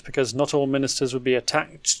because not all ministers would be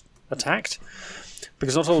attacked?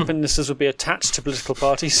 Because not all ministers would be attached to political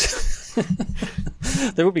parties.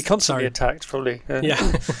 They would be constantly attacked, probably.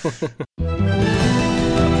 Yeah.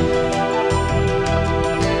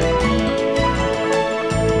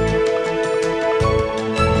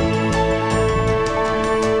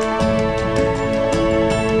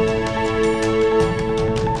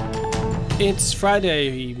 It's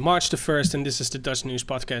Friday, March the 1st, and this is the Dutch News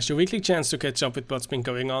Podcast, your weekly chance to catch up with what's been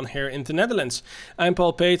going on here in the Netherlands. I'm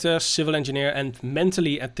Paul Peters, civil engineer and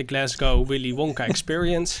mentally at the Glasgow Willy Wonka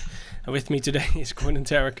experience. And with me today is Ridouan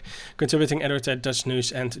Taghi, contributing editor at Dutch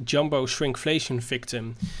News and jumbo shrinkflation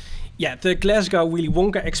victim. Yeah, the Glasgow Willy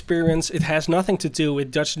Wonka experience, it has nothing to do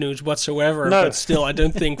with Dutch news whatsoever. No. But still, I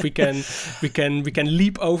don't think we can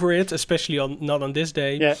leap over it, especially not on this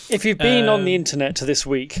day. Yeah, if you've been on the internet this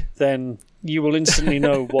week, then you will instantly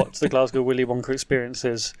know what the Glasgow Willy Wonka experience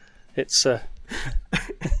is. It's there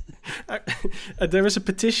is a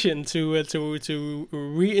petition to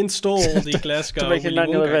reinstall the Glasgow to make an Willy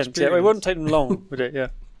annual Wonka event. experience. Yeah, it won't take them long, would it? Yeah.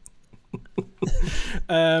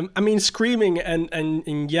 I mean, screaming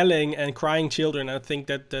and yelling and crying children, I think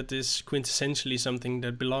that is quintessentially something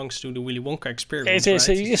that belongs to the Willy Wonka experience.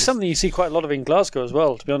 It's something you see quite a lot of in Glasgow as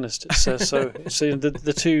well, to be honest. It's, so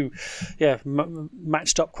the two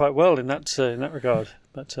matched up quite well in that regard.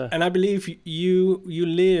 But and I believe you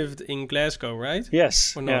lived in Glasgow, right?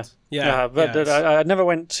 Yes. Or not? Yeah. But I never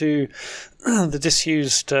went to the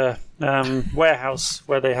disused warehouse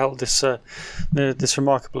where they held this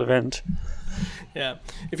remarkable event. Yeah,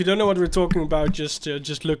 if you don't know what we're talking about, just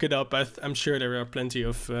look it up. I'm sure there are plenty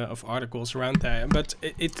of articles around there. But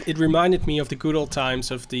it reminded me of the good old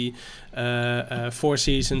times of the Four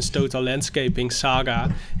Seasons Total Landscaping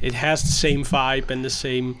saga. It has the same vibe and the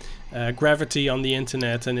same gravity on the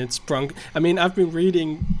internet, and it's sprung. I mean, I've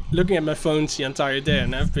been looking at my phones the entire day,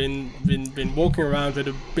 and I've been walking around with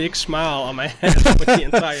a big smile on my head for the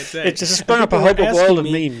entire day. It just sprung up a whole world of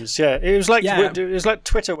memes. Yeah, it was like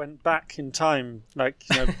Twitter went back in time, like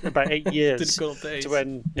about 8 years to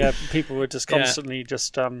when people were just constantly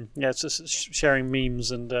just sharing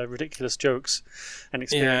memes and ridiculous jokes and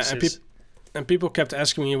experiences. And people kept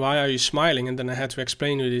asking me, why are you smiling? And then I had to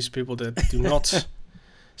explain to these people that do not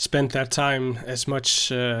spend their time as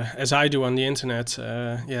much as I do on the internet,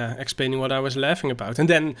 explaining what I was laughing about. And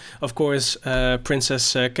then, of course,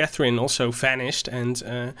 Princess Catherine also vanished.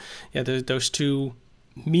 And those two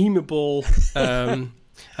memeable...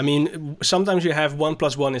 I mean, sometimes you have 1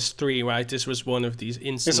 + 1 is 3, right? This was one of these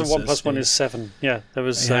instances. This is 1 + 1 is 7. Yeah,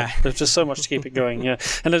 there's just so much to keep it going. Yeah,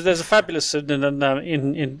 and there's a fabulous in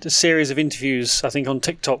a series of interviews, I think, on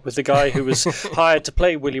TikTok with the guy who was hired to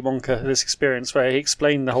play Willy Wonka. This experience where he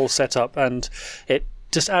explained the whole setup, and it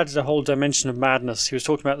just added a whole dimension of madness. He was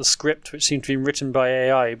talking about the script, which seemed to be written by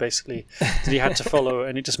AI, basically, that he had to follow,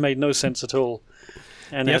 and it just made no sense at all.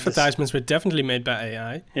 And the advertisements were definitely made by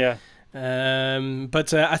AI. Yeah.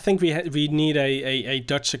 But I think we need a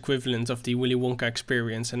Dutch equivalent of the Willy Wonka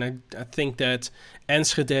experience, and I think that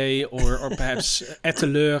Enschede or perhaps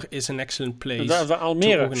Etteleur is an excellent place.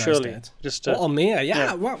 Almere, surely.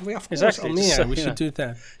 Almere, well, of course, exactly. Almere. We should do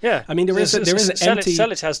that. Yeah, I mean there is an empty.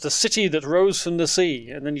 Sell it has the city that rose from the sea,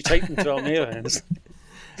 and then you take them to Almere.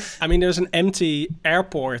 I mean, there's an empty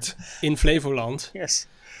airport in Flevoland. Yes.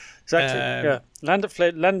 Exactly. Land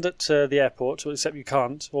at the airport, except you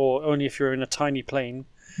can't, or only if you're in a tiny plane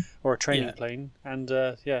or a training plane, and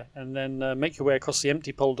then make your way across the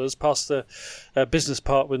empty polders, past the business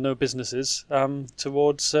part with no businesses,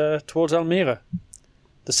 towards Almere,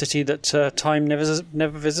 the city that time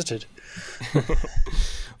never visited.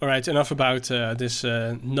 All right, enough about this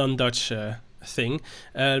non-Dutch thing.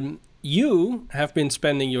 You have been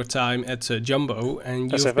spending your time at Jumbo,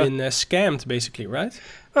 and you've been scammed, basically, right?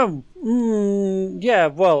 Well,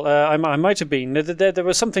 I might have been. There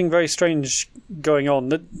was something very strange going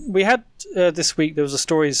on. We had this week, there was a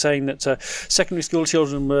story saying that secondary school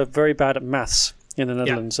children were very bad at maths in the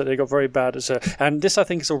Netherlands, that they got very bad at and this I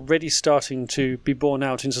think is already starting to be borne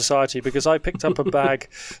out in society, because I picked up a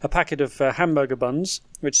packet of hamburger buns,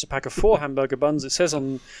 which is a pack of 4 hamburger buns. It says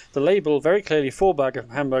on the label very clearly 4 bag of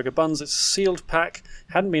hamburger buns. It's a sealed pack,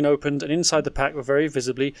 hadn't been opened, and inside the pack were very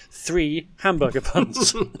visibly 3 hamburger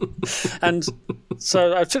buns. And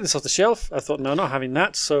so I took this off the shelf. I thought, no, not having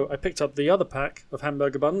that. So I picked up the other pack of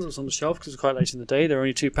hamburger buns that was on the shelf because it was quite late in the day. There were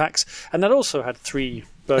only 2 packs, and that also had 3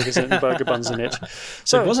 burgers and burger buns in it.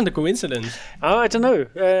 So it wasn't a coincidence. I don't know.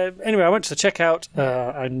 Anyway, I went to the checkout.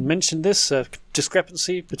 I mentioned this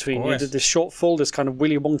discrepancy between this shortfall, this kind of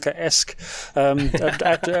Willy Wonka-esque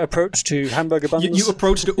approach to hamburger buns. You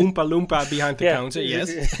approached the Oompa Loompa behind the counter,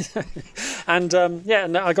 yes. And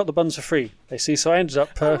and I got the buns for free, basically. So I ended up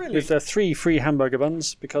with 3 free hamburger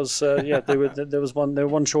buns because they were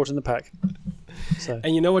one short in the pack. So.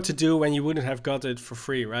 And you know what to do when you wouldn't have got it for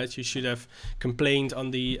free, right? You should have complained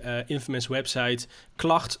on the infamous website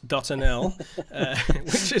klacht.nl,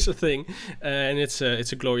 which is a thing, and it's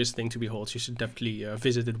a glorious thing to behold. You should definitely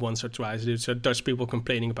visit it once or twice. There's Dutch people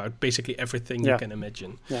complaining about basically everything you can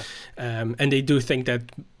imagine, and they do think that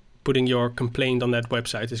putting your complaint on that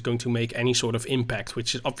website is going to make any sort of impact,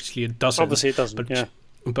 which is obviously it doesn't. Obviously it doesn't.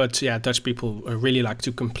 But Dutch people really like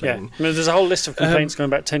to complain. Yeah. I mean, there's a whole list of complaints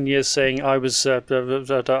going back 10 years saying I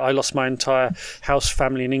lost my entire house,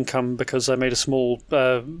 family, and income because I made a small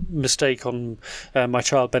mistake on my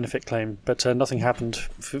child benefit claim, but nothing happened.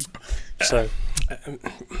 So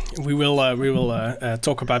we will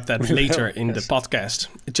talk about that later in the podcast.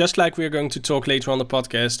 Just like we're going to talk later on the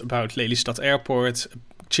podcast about Lelystad Airport,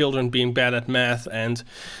 children being bad at math, and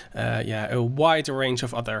a wide range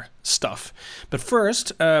of other stuff. But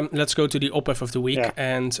first, let's go to the ophef of the week. Yeah.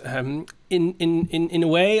 And in a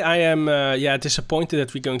way, I am disappointed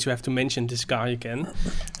that we're going to have to mention this guy again.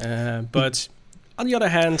 But on the other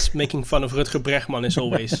hand, making fun of Rutger Bregman is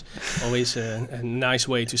always a nice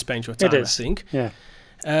way to spend your time, I think. Yeah.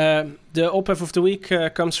 The ophef of the week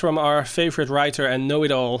comes from our favorite writer and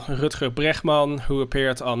know-it-all, Rutger Bregman, who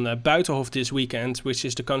appeared on Buitenhof this weekend, which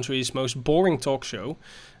is the country's most boring talk show.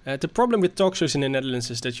 The problem with talk shows in the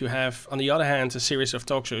Netherlands is that you have, on the other hand, a series of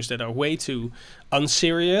talk shows that are way too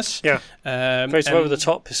unserious. Yeah, very over the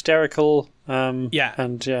top, hysterical, and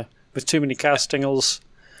with too many castings.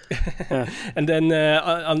 And then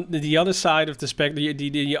on the other side of the spectrum,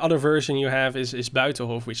 the other version you have is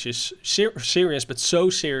Buitenhof, which is serious, but so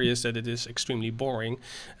serious that it is extremely boring.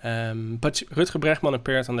 But Rutger Bregman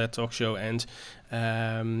appeared on that talk show, and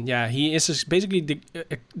he is basically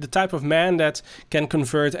the type of man that can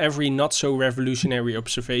convert every not so revolutionary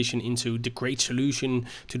observation into the great solution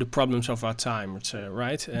to the problems of our time,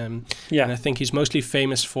 right? And I think he's mostly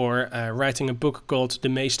famous for writing a book called De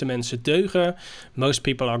meeste mensen deugen. Most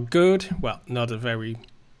people are good. Well, not a very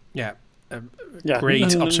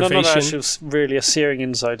great observation. Not actually really a searing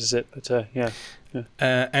insight, is it? But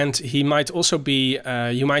and he might also be,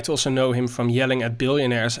 you might also know him from yelling at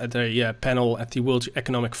billionaires at a panel at the World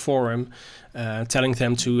Economic Forum, telling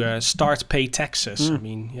them to pay taxes. I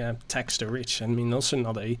mean, tax the rich. I mean, also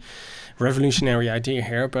not a revolutionary idea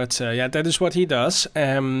here, but that is what he does.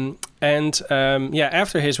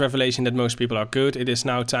 After his revelation that most people are good, it is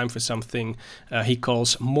now time for something he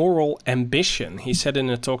calls moral ambition. He said in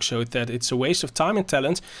a talk show that it's a waste of time and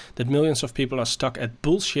talent, that millions of people are stuck at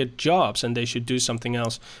bullshit jobs and they should do something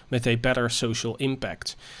else with a better social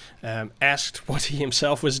impact. Asked what he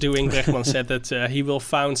himself was doing, Bregman said that he will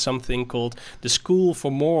found something called the School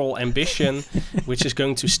for Moral Ambition, which is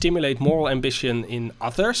going to stimulate moral ambition in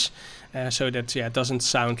others, so that it doesn't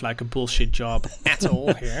sound like a bullshit job at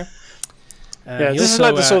all here. This is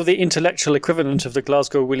like the sort of the intellectual equivalent of the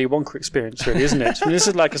Glasgow Willy Wonka experience, really, isn't it? I mean, this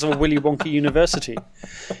is like a sort of Willy Wonka university.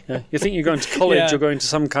 You think you're going to college, you're going to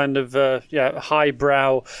some kind of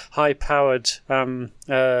highbrow, high-powered panel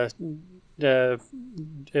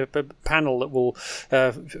that will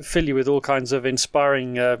fill you with all kinds of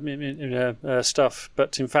inspiring stuff,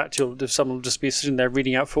 but in fact someone will just be sitting there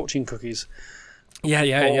reading out fortune cookies. Or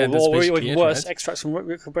even worse, extracts from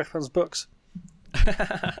Rutger Bregman's books.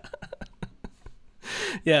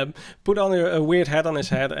 Put on a weird hat on his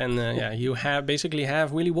head, and you basically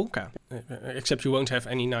have Willy Wonka, except you won't have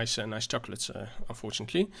any nice chocolates,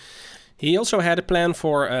 unfortunately. He also had a plan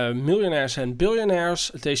for millionaires and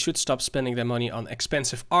billionaires. They should stop spending their money on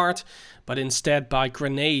expensive art, but instead buy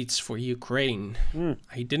grenades for Ukraine.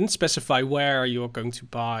 He didn't specify where you're going to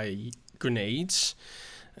buy grenades.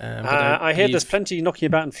 I hear there's plenty knocking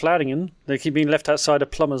about in Vlaardingen. They keep being left outside a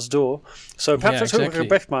plumber's door. So perhaps Rutger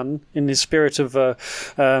Bregman, in his spirit of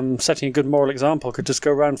setting a good moral example, could just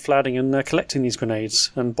go around Vlaardingen collecting these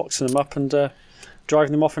grenades and boxing them up and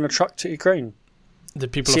driving them off in a truck to Ukraine. The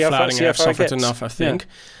people of Vlaardingen have suffered enough, I think.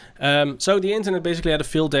 So the internet basically had a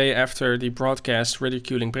field day after the broadcast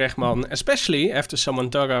ridiculing Bregman, especially after someone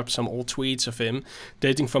dug up some old tweets of him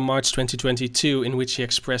dating from March 2022, in which he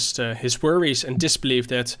expressed his worries and disbelief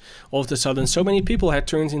that all of a sudden so many people had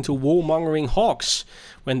turned into warmongering hawks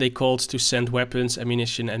when they called to send weapons,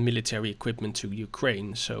 ammunition and military equipment to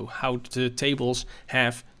Ukraine. So how the tables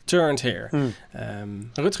have turned here.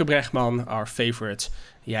 Rutger Bregman, our favorite,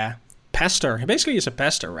 pastor. Basically, he's a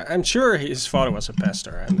pastor. I'm sure his father was a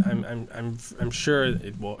pastor, and I'm sure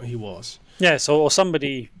he was. Yes, or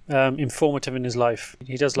somebody informative in his life.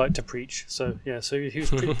 He does like to preach. So he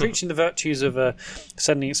was preaching the virtues of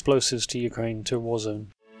sending explosives to Ukraine, to a war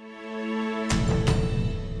zone.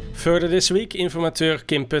 Further this week, informateur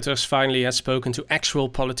Kim Putters finally has spoken to actual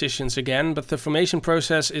politicians again, but the formation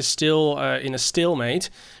process is still in a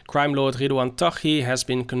stalemate. Crime lord Ridouan Taghi has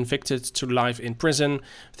been convicted to life in prison.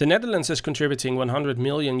 The Netherlands is contributing 100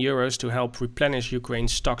 million euros to help replenish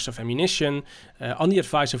Ukraine's stocks of ammunition, on the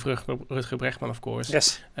advice of Rutger Bregman, of course.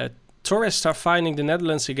 Yes. Tourists are finding the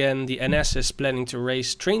Netherlands again. The NS is planning to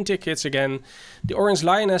raise train tickets again. The Orange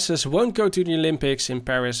Lionesses won't go to the Olympics in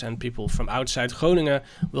Paris, and people from outside Groningen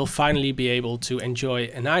will finally be able to enjoy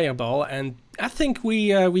an eierbal. And I think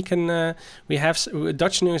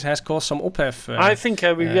Dutch news has caused some ophef. I think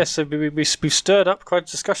we've stirred up quite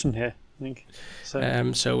a discussion here. I think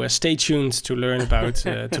so. So stay tuned to learn about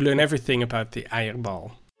to learn everything about the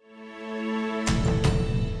eierbal.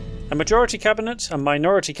 A majority cabinet, a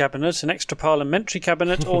minority cabinet, an extra parliamentary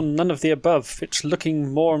cabinet, or none of the above. It's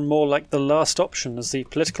looking more and more like the last option as the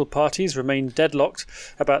political parties remain deadlocked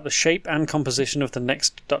about the shape and composition of the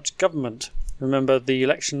next Dutch government. Remember, the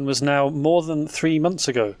election was now more than 3 months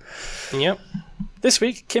ago. Yep. This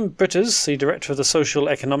week, Kim Putters, the director of the Social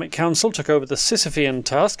Economic Council, took over the Sisyphean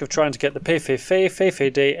task of trying to get the PVV,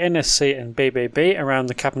 VVD, NSC and BBB around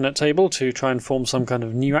the cabinet table to try and form some kind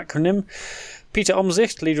of new acronym. Pieter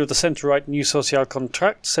Omtzigt, leader of the centre-right New Sociaal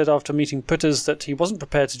Contract, said after meeting Putters that he wasn't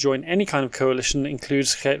prepared to join any kind of coalition that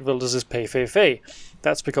includes Geert Wilders' PVV.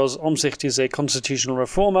 That's because Omtzigt is a constitutional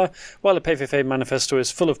reformer, while the PVV manifesto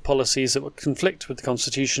is full of policies that would conflict with the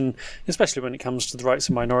constitution, especially when it comes to the rights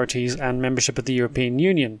of minorities and membership of the European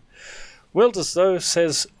Union. Wilders, though,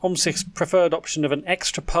 says Omtzigt's preferred option of an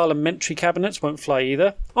extra parliamentary cabinet won't fly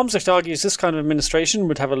either. Omtzigt argues this kind of administration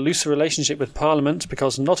would have a looser relationship with Parliament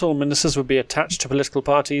because not all ministers would be attached to political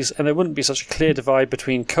parties and there wouldn't be such a clear divide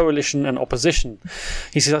between coalition and opposition.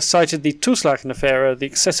 He cited the toeslagenaffaire, the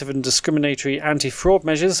excessive and discriminatory anti-fraud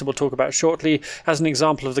measures that we'll talk about shortly, as an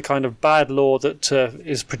example of the kind of bad law that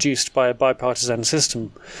is produced by a bipartisan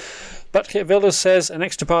system. But Geert Wilders says an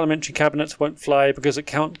extra parliamentary cabinet won't fly because it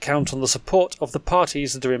can't count on the support of the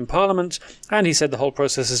parties that are in Parliament, and he said the whole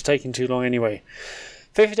process is taking too long anyway.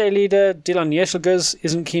 VVD leader Dylan Jesselgus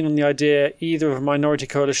isn't keen on the idea either of a minority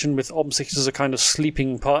coalition with Omtzigt as a kind of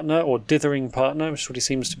sleeping partner or dithering partner, which is what he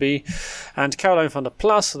seems to be. And Caroline van der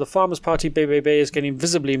Plas of the Farmers' Party BBB is getting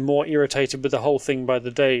visibly more irritated with the whole thing by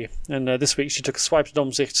the day. And this week she took a swipe at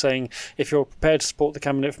Omtzigt saying, if you're prepared to support the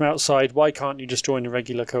cabinet from outside, why can't you just join a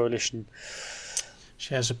regular coalition?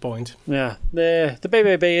 She has a point. Yeah, the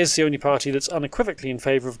BBB is the only party that's unequivocally in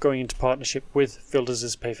favour of going into partnership with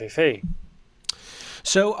Wilders' PVV.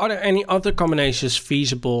 So are there any other combinations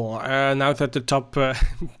feasible now that the top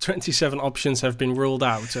 27 options have been ruled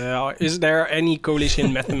out? Is there any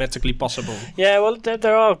coalition mathematically possible? Yeah, well,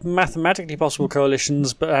 there are mathematically possible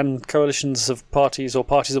coalitions and coalitions of parties or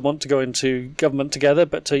parties that want to go into government together,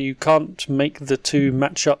 but you can't make the two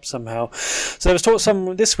match up somehow. So there was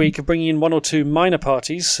talk this week of bringing in one or two minor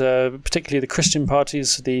parties, particularly the Christian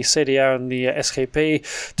parties, the CDA and the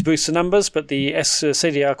SGP, to boost the numbers, but the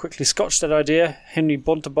CDA quickly scotched that idea. Henry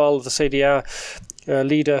Bontebal, the CDA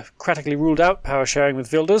leader, cratically ruled out power sharing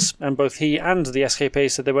with Wilders, and both he and the SGP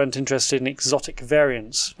said they weren't interested in exotic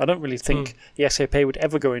variants. I don't really think the SGP would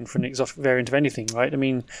ever go in for an exotic variant of anything, right? I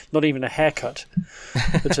mean, not even a haircut.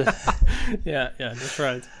 But, yeah, that's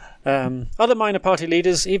right. Other minor party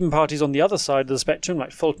leaders, even parties on the other side of the spectrum,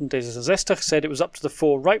 like Volt en D66, said it was up to the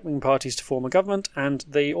four right-wing parties to form a government, and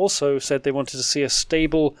they also said they wanted to see a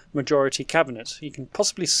stable majority cabinet. You can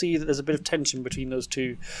possibly see that there's a bit of tension between those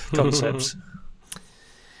two concepts.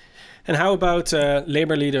 And how about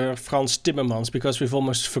Labour leader Frans Timmermans? Because we've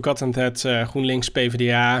almost forgotten that GroenLinks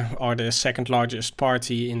PvdA are the second largest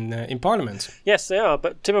party in Parliament. Yes, they are.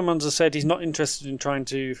 But Timmermans has said he's not interested in trying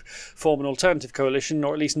to form an alternative coalition,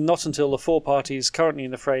 or at least not until the four parties currently in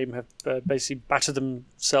the frame have basically battered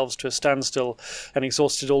themselves to a standstill and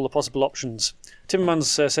exhausted all the possible options.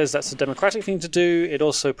 Timmermans says that's a democratic thing to do. It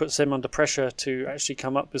also puts them under pressure to actually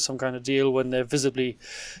come up with some kind of deal when they're visibly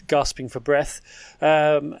gasping for breath.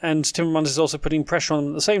 And Timmermans is also putting pressure on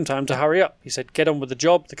them at the same time to hurry up. He said, get on with the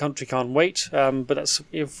job. The country can't wait. But that's,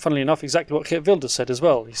 funnily enough, exactly what Geert Wilders said as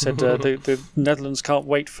well. He said the Netherlands can't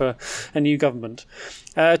wait for a new government.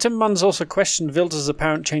 Timmermans also questioned Wilders'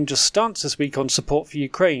 apparent change of stance this week on support for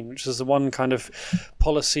Ukraine, which is the one kind of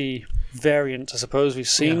policy variant, I suppose, we've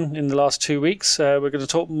seen in the last 2 weeks. We're going to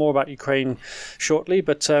talk more about Ukraine shortly,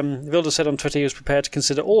 but Wilders said on Twitter he was prepared to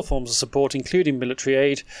consider all forms of support, including military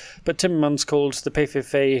aid, but Timmermans called the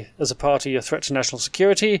PVV as a party a threat to national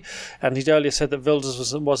security, and he'd earlier said that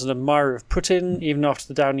Wilders was an admirer of Putin, even after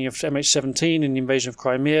the downing of MH17 in the invasion of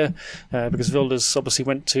Crimea, because Wilders obviously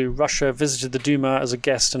went to Russia, visited the Duma as a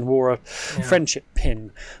guest, and wore a friendship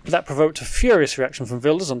pin. But that provoked a furious reaction from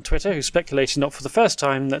Wilders on Twitter, who speculated not for the first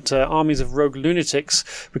time that armies of rogue lunatics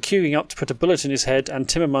were queuing up to put a bullet in his head, and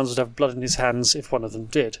Timmermans would have blood in his hands if one of them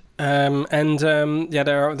did.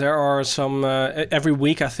 There are some. Every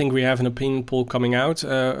week, I think we have an opinion poll coming out.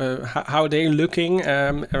 How are they looking?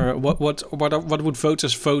 What would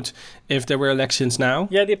voters vote if there were elections now?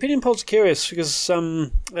 Yeah, the opinion polls are curious because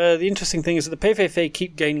the interesting thing is that the PVV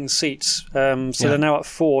keep gaining seats. They're now at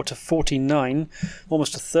 4 to 49,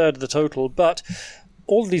 almost a third of the total. But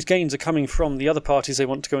all of these gains are coming from the other parties they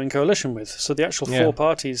want to go in coalition with. So the actual four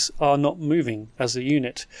parties are not moving as a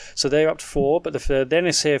unit. So they're up to 4, but the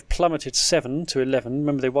NSA have plummeted 7 to 11.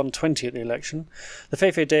 Remember, they won 20 at the election. The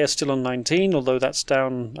VVD are still on 19, although that's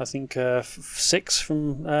down, I think, 6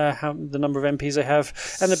 from the number of MPs they have.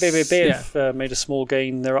 And the BBB have made a small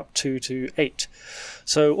gain. They're up 2 to 8.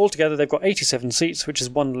 So altogether, they've got 87 seats, which is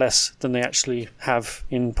one less than they actually have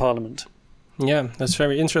in Parliament. Yeah, that's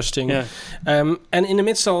very interesting. Yeah. And in the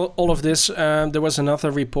midst of all of this, there was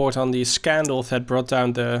another report on the scandal that brought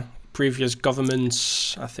down the previous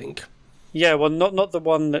governments, I think. Yeah, well, not the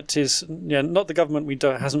one that is, not the government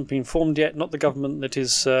hasn't been formed yet, not the government that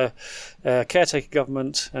is caretaker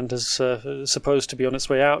government and is supposed to be on its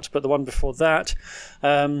way out, but the one before that.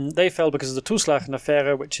 They fell because of the Toeslagen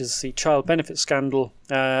affair, which is the child benefit scandal,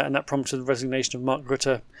 and that prompted the resignation of Mark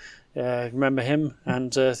Rutte. Remember him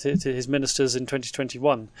and his ministers in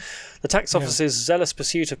 2021. The tax office's zealous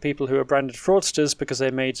pursuit of people who are branded fraudsters because they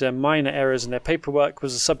made minor errors in their paperwork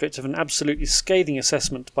was the subject of an absolutely scathing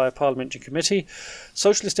assessment by a parliamentary committee.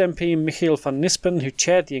 Socialist MP Michiel van Nispen, who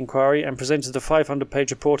chaired the inquiry and presented the 500-page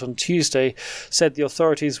report on Tuesday, said the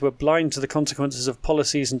authorities were blind to the consequences of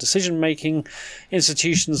policies and decision-making.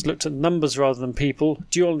 Institutions looked at numbers rather than people.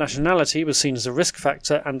 Dual nationality was seen as a risk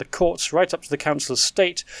factor, and the courts, right up to the Council of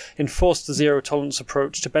State, enforced the zero-tolerance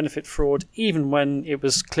approach to benefit fraud, even when it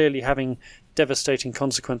was clearly having devastating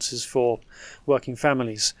consequences for working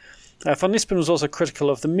families. Van Nispen was also critical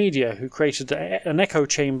of the media, who created an echo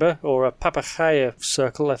chamber, or a papegaille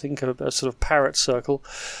circle, I think, a sort of parrot circle,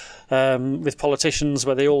 with politicians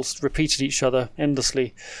where they all repeated each other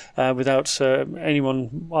endlessly without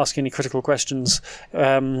anyone asking any critical questions.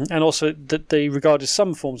 And also that they regarded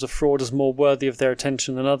some forms of fraud as more worthy of their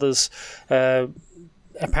attention than others,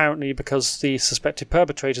 apparently because the suspected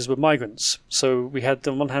perpetrators were migrants. So we had,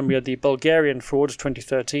 on one hand, we had the Bulgarian fraud of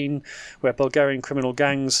 2013, where Bulgarian criminal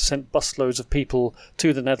gangs sent busloads of people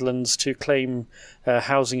to the Netherlands to claim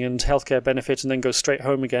housing and healthcare benefit and then go straight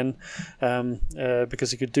home again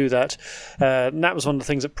because he could do that. And that was one of the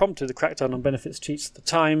things that prompted the crackdown on benefits cheats at the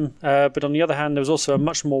time. But on the other hand, there was also a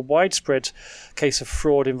much more widespread case of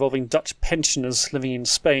fraud involving Dutch pensioners living in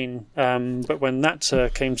Spain. But when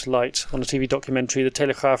that came to light on a TV documentary, the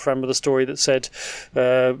Telegraaf ran with a story that said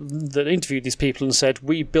that interviewed these people and said,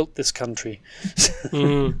 "We built this country."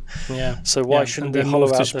 So why shouldn't we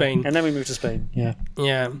hollow out Spain? And then we moved to Spain.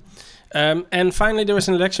 And finally, there was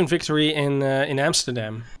an election victory in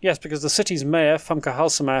Amsterdam. Yes, because the city's mayor, Femke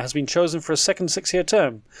Bol, has been chosen for a second 6-year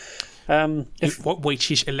term. Wait,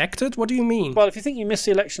 she's elected? What do you mean? Well, if you think you missed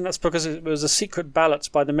the election, that's because it was a secret ballot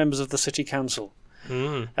by the members of the city council.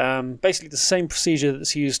 Basically the same procedure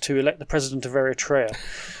that's used to elect the president of Eritrea.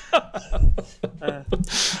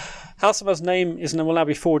 Halsema's name will now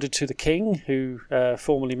be forwarded to the king, who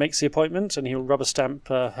formally makes the appointment, and he'll rubber stamp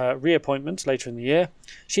her reappointment later in the year.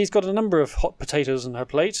 She's got a number of hot potatoes on her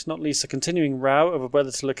plate, not least a continuing row over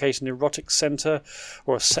whether to locate an erotic centre,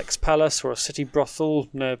 or a sex palace, or a city brothel,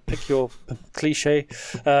 pick your cliche,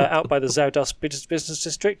 out by the Zuidas business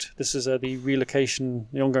district. This is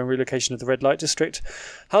the ongoing relocation of the red light district.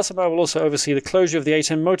 Halsema will also oversee the closure of the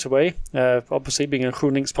A10 motorway. Obviously, being a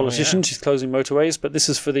GroenLinks politician, she's closing motorways, but this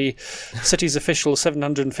is for the city's official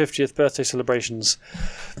 750th birthday celebrations.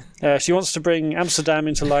 She wants to bring Amsterdam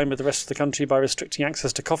into line with the rest of the country by restricting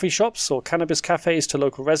access to coffee shops or cannabis cafes to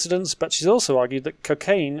local residents, but she's also argued that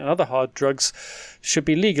cocaine and other hard drugs should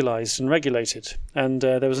be legalised and regulated. And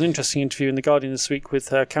there was an interesting interview in The Guardian this week with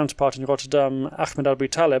her counterpart in Rotterdam, Ahmed Abu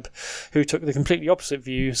Taleb, who took the completely opposite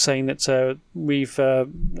view, saying that we've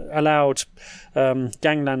allowed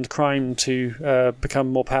gangland crime to become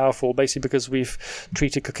more powerful, basically because we've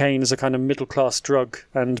treated cocaine as a kind of middle-class drug,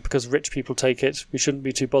 and because rich people take it, we shouldn't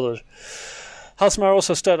be too bothered. Halsema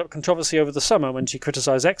also stirred up controversy over the summer when she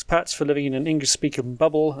criticised expats for living in an English-speaking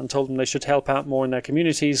bubble and told them they should help out more in their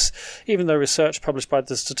communities, even though research published by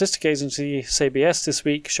the statistic agency CBS this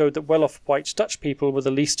week showed that well-off white Dutch people were the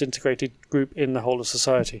least integrated group in the whole of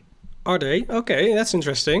society. Are they? Okay, that's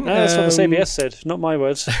interesting. That's what the CBS said, not my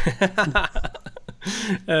words.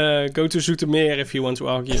 Go to Zoetermeer if you want to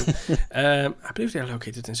argue. I believe they are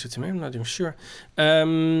located in Zoetermeer, I'm not even sure.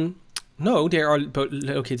 No, they are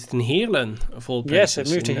located in Heerlen, of all places. Yes,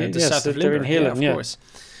 they moved to the south of Limburg. They're in Heerlen, of course.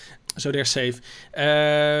 So they're safe.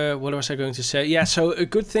 What was I going to say? Yeah, so a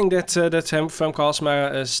good thing that Femke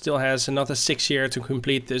Halsema still has another 6 years to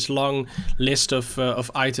complete this long list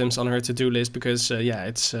of items on her to-do list because,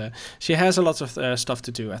 she has a lot of stuff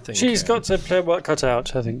to do, I think. She's got to play work cut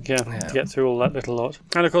out, I think, to get through all that little lot.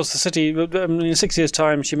 And, of course, the city, in 6 years'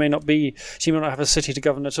 time, she may not have a city to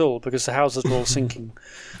govern at all because the houses are all sinking.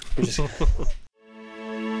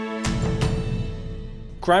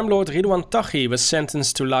 Crime lord Ridouan Taghi was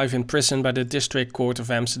sentenced to life in prison by the District Court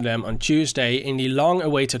of Amsterdam on Tuesday in the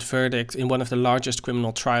long-awaited verdict in one of the largest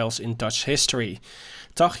criminal trials in Dutch history.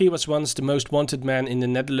 Taghi was once the most wanted man in the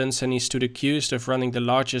Netherlands and he stood accused of running the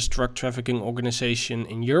largest drug trafficking organization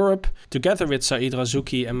in Europe. Together with Said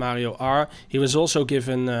Razouki and Mario R., he was also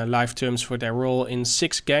given life terms for their role in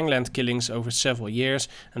 6 gangland killings over several years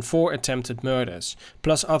and 4 attempted murders,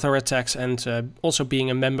 plus other attacks and also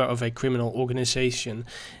being a member of a criminal organization.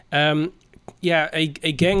 A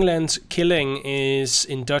gangland killing is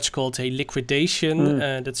in Dutch called a liquidation.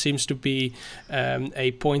 That seems to be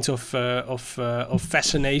a point of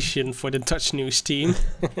fascination for the Dutch news team.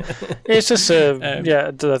 It's just, I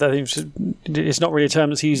think it's not really a term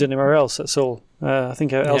that's used anywhere else. That's all. I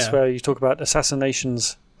think elsewhere you talk about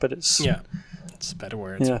assassinations, but it's it's a better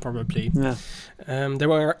word, probably. Yeah. There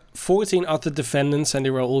were 14 other defendants and they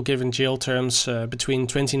were all given jail terms between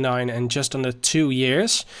 29 and just under 2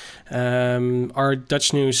 years. Our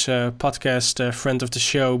Dutch News podcast friend of the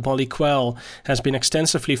show, Molly Quell, has been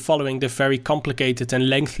extensively following the very complicated and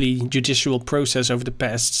lengthy judicial process over the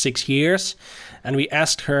past 6 years. And we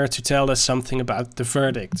asked her to tell us something about the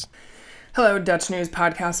verdict. Hello, Dutch News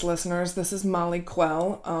podcast listeners. This is Molly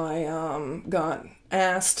Quell. I got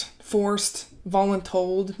asked, forced,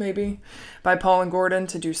 voluntold maybe, by Paul and Gordon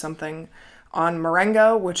to do something on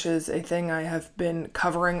Marengo, which is a thing I have been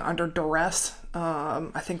covering under duress,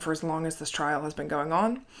 I think for as long as this trial has been going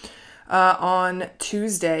on. On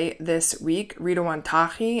Tuesday this week, Ridouan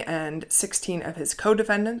Taghi and 16 of his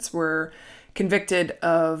co-defendants were convicted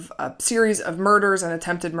of a series of murders and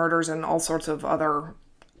attempted murders and all sorts of other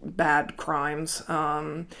bad crimes.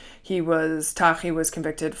 Taghi was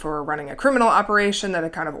convicted for running a criminal operation that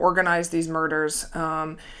had kind of organized these murders,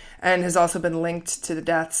 and has also been linked to the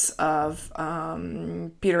deaths of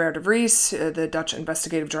Peter R. de Vries, the Dutch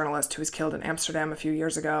investigative journalist who was killed in Amsterdam a few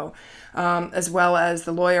years ago, as well as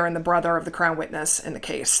the lawyer and the brother of the Crown witness in the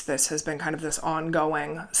case. This has been kind of this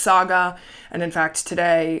ongoing saga, and in fact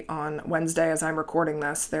today, on Wednesday, as I'm recording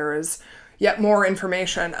this, there is yet more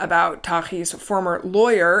information about Taghi's former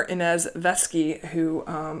lawyer, Inez Vesky, who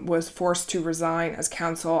was forced to resign as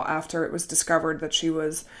counsel after it was discovered that she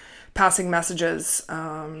was passing messages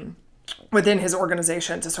within his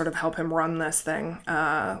organization to sort of help him run this thing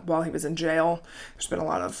while he was in jail. There's been a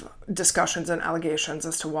lot of discussions and allegations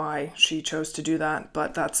as to why she chose to do that,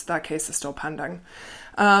 but that case is still pending.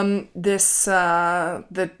 This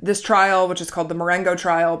trial, which is called the Marengo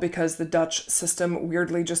trial, because the Dutch system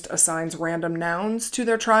weirdly just assigns random nouns to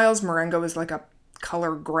their trials. Marengo is like a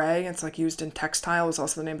color gray. It's like used in textile. It's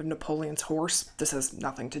also the name of Napoleon's horse. This has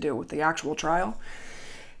nothing to do with the actual trial.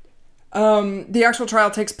 The actual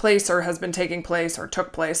trial takes place, or has been taking place, or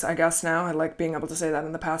took place, I guess now. I like being able to say that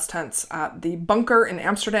in the past tense, at the Bunker in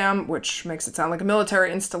Amsterdam, which makes it sound like a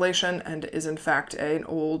military installation and is in fact an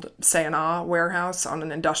old C&A warehouse on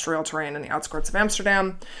an industrial terrain in the outskirts of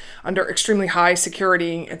Amsterdam. Under extremely high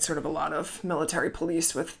security, it's sort of a lot of military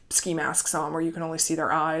police with ski masks on where you can only see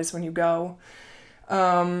their eyes when you go.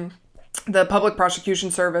 The Public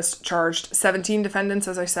Prosecution Service charged 17 defendants,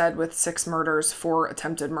 as I said, with 6 murders, 4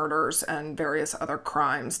 attempted murders, and various other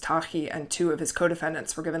crimes. Taghi and 2 of his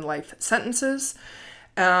co-defendants were given life sentences,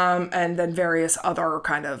 and then various other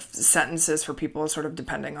kind of sentences for people sort of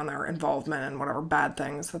depending on their involvement and whatever bad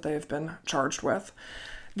things that they've been charged with.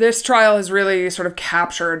 This trial has really sort of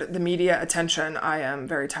captured the media attention. I am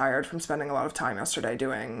very tired from spending a lot of time yesterday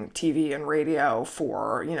doing TV and radio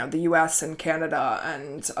for, the US and Canada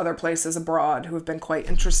and other places abroad who have been quite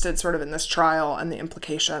interested sort of in this trial and the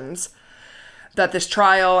implications that this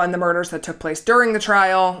trial and the murders that took place during the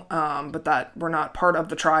trial, but that were not part of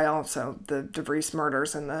the trial, so the De Vries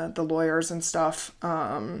murders and the lawyers and stuff,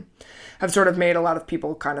 have sort of made a lot of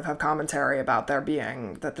people kind of have commentary about that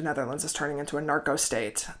the Netherlands is turning into a narco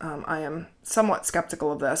state. I am somewhat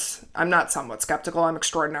skeptical of this. I'm not somewhat skeptical, I'm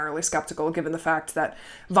extraordinarily skeptical, given the fact that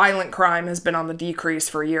violent crime has been on the decrease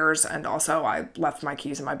for years, and also I left my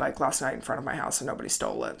keys and my bike last night in front of my house and nobody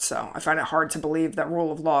stole it. So I find it hard to believe that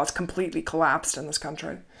rule of law has completely collapsed in this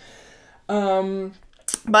country.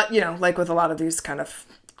 But, like with a lot of these kind of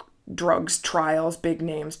drugs trials, big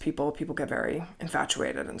names, people get very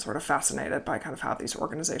infatuated and sort of fascinated by kind of how these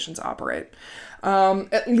organizations operate.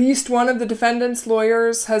 At least one of the defendants'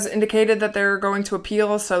 lawyers has indicated that they're going to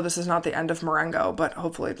appeal, so this is not the end of Marengo, but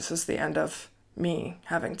hopefully this is the end of me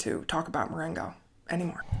having to talk about Marengo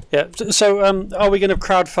anymore. Yeah. So, are we going to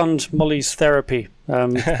crowdfund Molly's therapy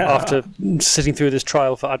after sitting through this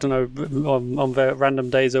trial for, I don't know, on random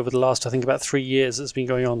days over the last, I think, about 3 years it's been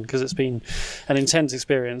going on, because it's been an intense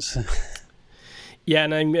experience. Yeah,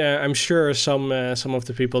 and I'm sure some of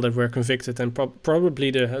the people that were convicted, and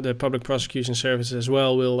probably the public prosecution service as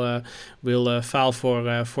well, will file for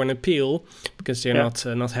an appeal, because they're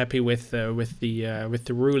not happy with the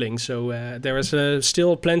ruling. So there is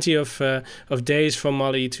still plenty of days for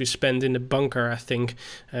Molly to spend in the bunker, I think.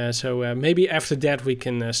 So maybe after that we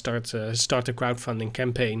can start a crowdfunding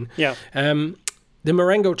campaign. Yeah. The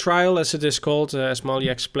Marengo trial, as it is called, as Molly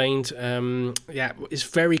explained, is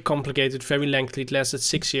very complicated, very lengthy. It lasted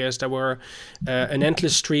 6 years. There were an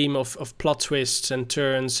endless stream of plot twists and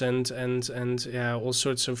turns and all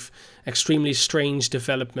sorts of extremely strange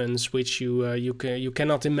developments, which you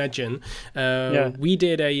cannot imagine. We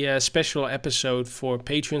did a special episode for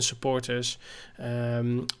Patreon supporters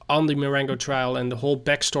on the Marengo trial and the whole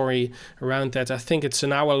backstory around that. I think it's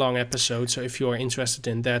an hour-long episode, so if you are interested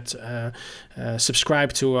in that,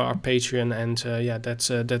 subscribe to our Patreon, and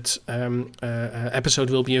that episode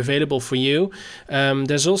will be available for you.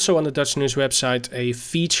 There's also on the Dutch News website a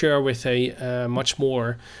feature with a much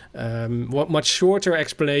shorter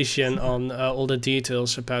explanation on all the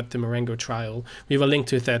details about the Marengo trial. We will link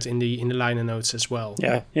to that in the liner notes as well.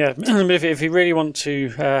 Yeah. If you really want to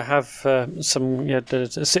have to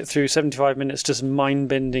sit through 75 minutes just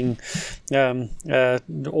mind-bending,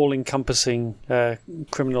 all-encompassing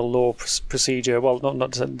criminal law procedure. Well,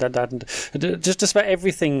 not that. Just about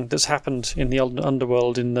everything that's happened in the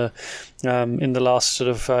underworld in the last sort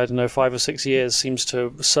of 5 or 6 years seems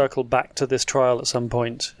to circle back to this trial at some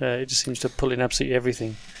point. It just seems to pull in absolutely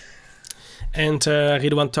everything. And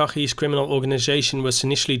Ridouan Taghi's criminal organization was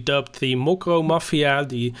initially dubbed the Mokro Mafia,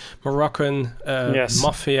 the Moroccan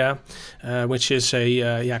mafia, which is actually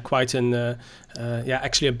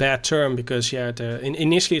a bad term, because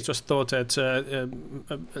initially it was thought that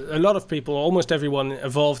a lot of people, almost everyone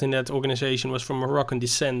involved in that organization, was from Moroccan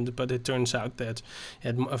descent, but it turns out that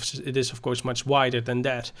it is of course much wider than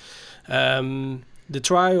that. The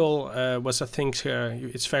trial was, I think,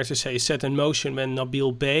 it's fair to say, set in motion when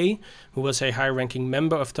Nabil Bey, who was a high-ranking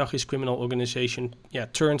member of Taghi's criminal organization,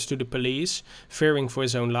 turned to the police, fearing for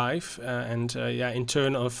his own life, in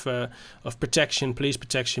turn of police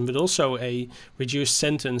protection, but also a reduced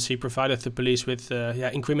sentence. He provided the police with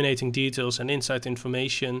incriminating details and inside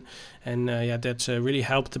information, and that really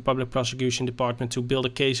helped the public prosecution department to build a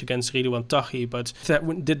case against Ridouan Taghi. But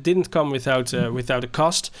that didn't come without a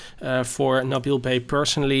cost for Nabil Bey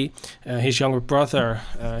personally. His younger brother,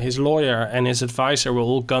 his lawyer, and his advisor were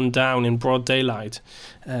all gunned down in broad daylight,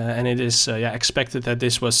 and it is expected that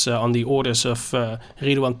this was on the orders of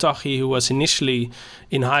Ridouan Taghi, who was initially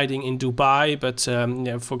in hiding in Dubai, but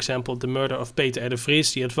for example, the murder of Peter de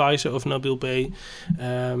Vries, the advisor of Nabil Bey,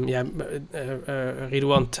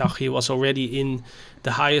 Ridouan Taghi was already in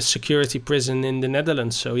the highest security prison in the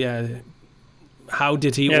Netherlands. So how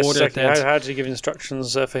did he order that? How did he give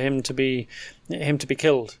instructions for him to be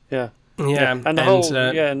killed? Yeah. Yeah, and it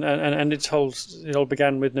all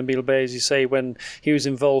began with Nabil Bey, as you say, when he was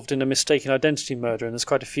involved in a mistaken identity murder, and there's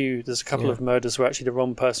a couple of murders where actually the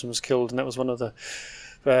wrong person was killed, and that was one of the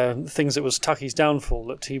things that was Taghi's downfall,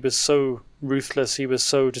 that he was so ruthless, he was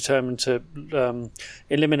so determined to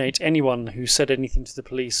eliminate anyone who said anything to the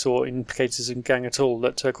police or implicated his gang at all,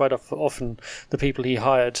 that quite often the people he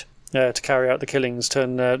hired to carry out the killings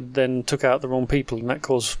then took out the wrong people, and that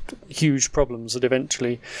caused huge problems that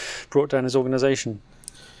eventually brought down his organisation.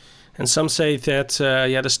 And some say that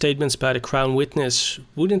the statements by the Crown witness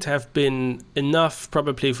wouldn't have been enough,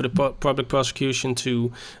 probably, for the public prosecution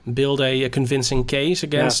to build a convincing case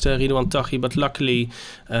against Ridouan Taghi. But luckily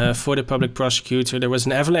for the public prosecutor, there was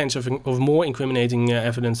an avalanche of more incriminating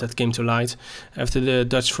evidence that came to light after the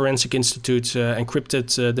Dutch Forensic Institute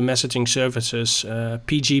encrypted the messaging services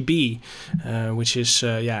PGB, which is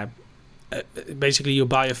basically you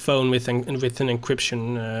buy a phone with an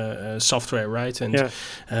encryption software, right? And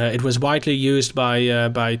it was widely used by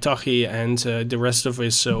Taghi and the rest of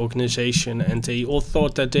his organization, and they all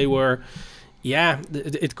thought that they were,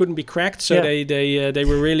 it couldn't be cracked. So they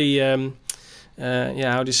were really.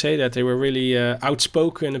 How do you say that? They were really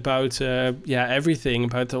outspoken about everything,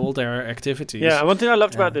 about all their activities. Yeah, one thing I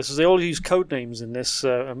loved about this was they all used code names in this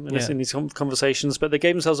in these conversations, but they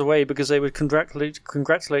gave themselves away because they would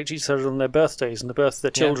congratulate each other on their birthdays and the birth of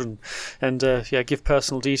their children, and give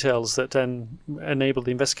personal details that then enabled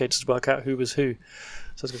the investigators to work out who was who.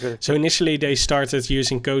 So initially they started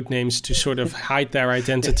using code names to sort of hide their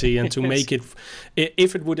identity and to make it,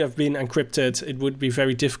 if it would have been encrypted, it would be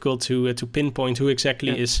very difficult to pinpoint who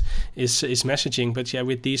exactly is messaging. But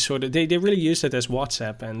with these sort of, they really used it as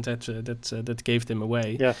WhatsApp, and that gave them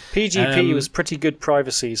away. Yeah, PGP was pretty good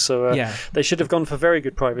privacy, so they should have gone for very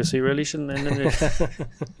good privacy, really, shouldn't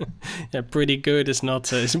they? Pretty good is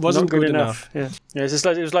not. It wasn't good enough. Yeah, it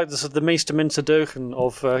was like the meeste mensen deugen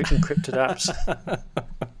of encrypted apps.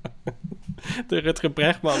 The Rutger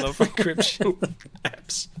Bregman of encryption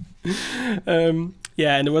apps.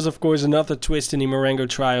 And there was, of course, another twist in the Marengo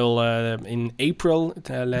trial in April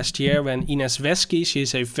last year when Ines Wesky, she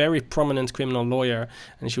is a very prominent criminal lawyer,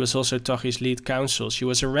 and she was also Taghi's lead counsel. She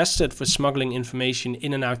was arrested for smuggling information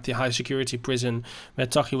in and out the high-security prison where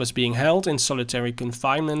Taghi was being held in solitary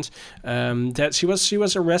confinement. That she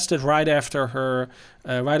was arrested right after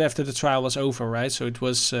the trial was over, right? So it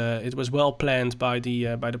was well planned by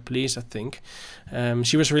the police, I think.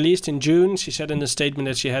 She was released in June. She said in a statement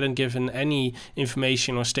that she hadn't given any information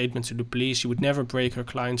or statement to the police. She would never break her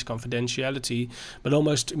client's confidentiality. But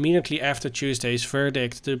almost immediately after Tuesday's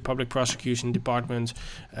verdict, the public prosecution department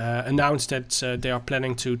announced that they are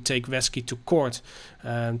planning to take Wesky to court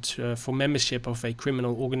for membership of a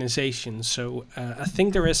criminal organization. So I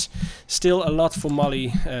think there is still a lot for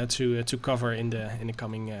Molly to cover in the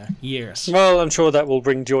coming years. Well, I'm sure that will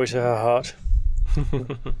bring joy to her heart.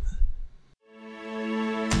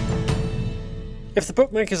 If the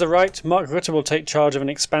bookmakers are right, Mark Rutte will take charge of an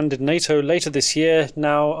expanded NATO later this year,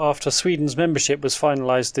 now after Sweden's membership was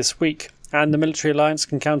finalised this week. And the military alliance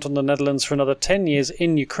can count on the Netherlands for another 10 years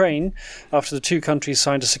in Ukraine after the two countries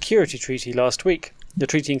signed a security treaty last week. The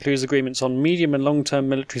treaty includes agreements on medium and long-term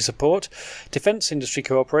military support, defence industry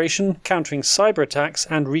cooperation, countering cyber attacks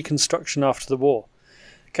and reconstruction after the war.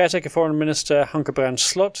 Caretaker Foreign Minister Hanke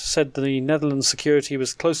Slot said the Netherlands' security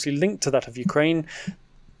was closely linked to that of Ukraine,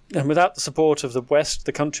 and without the support of the West,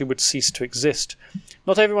 the country would cease to exist.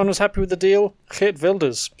 Not everyone was happy with the deal. Geert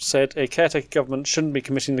Wilders said a caretaker government shouldn't be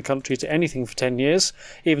committing the country to anything for 10 years,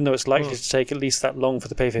 even though it's likely to take at least that long for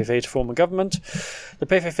the PVV to form a government. The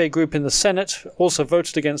PVV group in the Senate also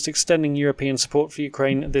voted against extending European support for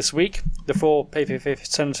Ukraine this week. The four PVV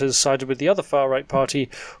senators sided with the other far-right party,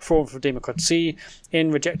 Forum for Democratie,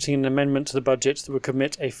 in rejecting an amendment to the budget that would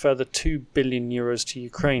commit a further €2 billion to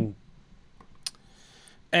Ukraine.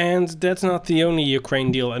 And that's not the only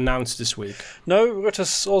Ukraine deal announced this week. No,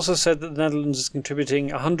 Rutte also said that the Netherlands is contributing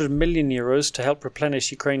 €100 million to help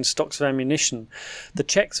replenish Ukraine's stocks of ammunition. The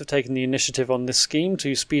Czechs have taken the initiative on this scheme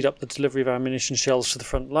to speed up the delivery of ammunition shells to the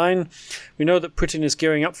front line. We know that Putin is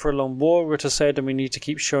gearing up for a long war, Rutte said, and we need to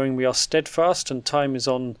keep showing we are steadfast and time is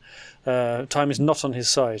not on his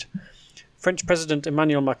side. French President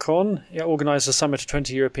Emmanuel Macron organised a summit of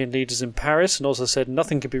 20 European leaders in Paris and also said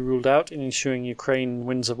nothing could be ruled out in ensuring Ukraine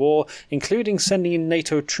wins a war, including sending in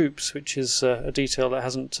NATO troops, which is a detail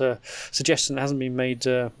that suggestion that hasn't been made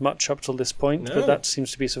much up till this point, but that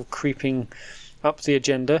seems to be sort of creeping up the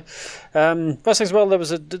agenda. Plus, as well, there was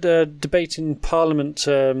a debate in Parliament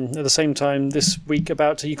at the same time this week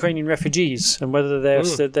about Ukrainian refugees and whether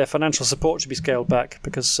their financial support should be scaled back,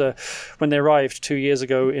 because when they arrived 2 years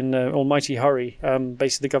ago in almighty hurry,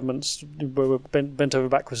 basically the governments were bent over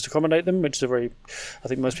backwards to accommodate them, which is I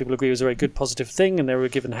think most people agree was a very good positive thing, and they were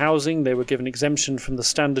given housing, they were given exemption from the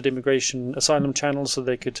standard immigration asylum channels so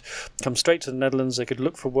they could come straight to the Netherlands, they could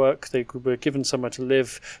look for work, they were given somewhere to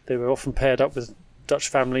live, they were often paired up with Dutch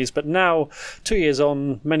families. But now, 2 years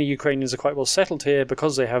on, many Ukrainians are quite well settled here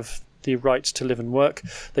because they have the right to live and work.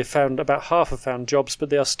 About half have found jobs, but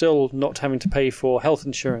they are still not having to pay for health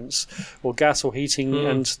insurance or gas or heating,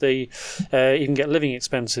 and they even get living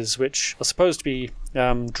expenses, which are supposed to be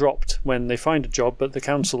dropped when they find a job, but the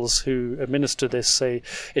councils who administer this say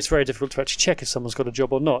it's very difficult to actually check if someone's got a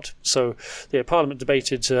job or not. So the Parliament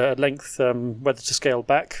debated at length whether to scale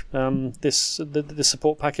back this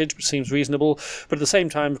support package, which seems reasonable. But at the same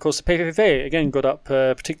time, of course, the PVV again got up,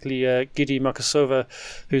 particularly Gidi Markasova,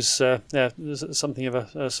 who's something of a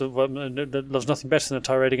loves nothing better than a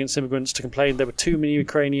tirade against immigrants, to complain there were too many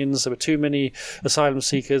Ukrainians, there were too many asylum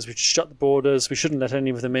seekers, we should shut the borders, we shouldn't let any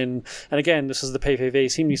of them in. And again, this is the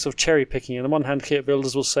PVV seemingly sort of cherry picking. On the one hand, Geert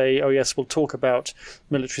Wilders will say, oh yes, we'll talk about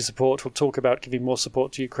military support, we'll talk about giving more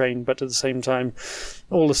support to Ukraine, but at the same time,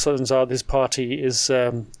 all the signs are this party is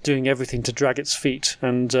doing everything to drag its feet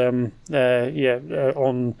and on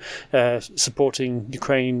supporting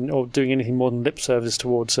Ukraine, or doing anything more than lip service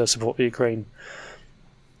towards support for Ukraine.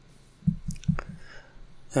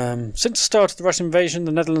 Since the start of the Russian invasion,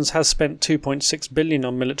 the Netherlands has spent 2.6 billion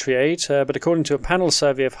on military aid, but according to a panel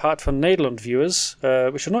survey of Hart van Nederland viewers,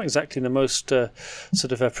 which are not exactly the most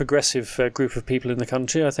progressive group of people in the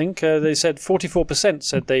country, I think, they said 44%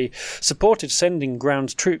 said they supported sending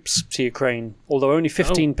ground troops to Ukraine, although only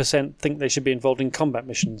 15% think they should be involved in combat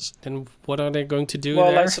missions. Then what are they going to do there?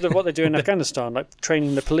 Well, like sort of what they do in Afghanistan, like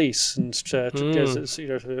training the police and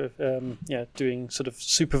doing sort of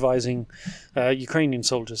supervising Ukrainian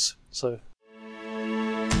soldiers. So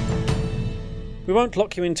we won't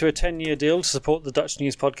lock you into a 10-year deal to support the Dutch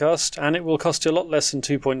News podcast, and it will cost you a lot less than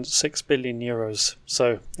 2.6 billion euros.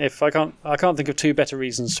 So if I can't think of two better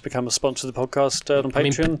reasons to become a sponsor of the podcast on Patreon. I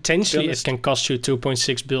mean, potentially it can cost you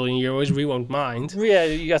 2.6 billion euros. We won't mind. Yeah,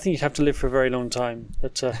 I think you'd have to live for a very long time.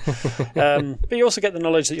 But you also get the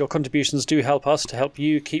knowledge that your contributions do help us to help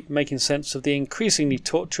you keep making sense of the increasingly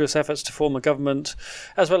tortuous efforts to form a government,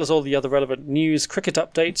 as well as all the other relevant news, cricket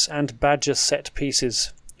updates, and badger set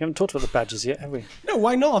pieces. We haven't talked about the badges yet, have we? No,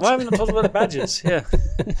 why not? Why haven't we talked about the badges? Yeah.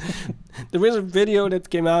 There was a video that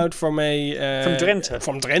came out from from Drenthe.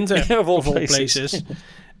 From Drenthe, of all places.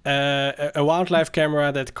 A wildlife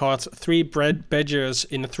camera that caught 3 badgers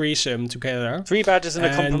in a threesome together. 3 badgers in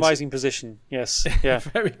a compromising position. Yes. Yeah.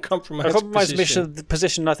 Very compromised a compromised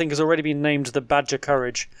position, I think, has already been named the Badger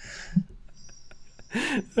Courage.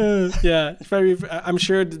 Very. I'm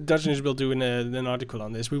sure the Dutch News will do an article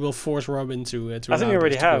on this. We will force Robin to. I think we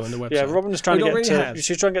already have. On the website. Yeah, Robin is trying to get.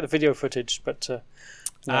 She's trying to get the video footage, but.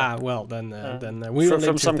 Well, then we will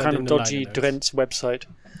from some kind of dodgy Drenthe website.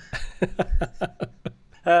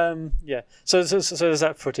 So there's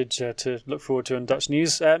that footage to look forward to on Dutch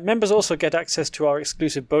News. Members also get access to our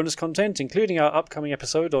exclusive bonus content, including our upcoming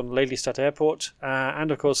episode on Lelystad Airport,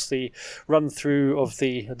 and of course the run-through of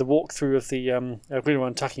the walkthrough of the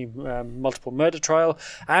Ridouan Taghi multiple murder trial,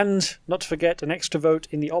 and not to forget an extra vote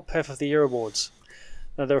in the Ophef of the Year Awards.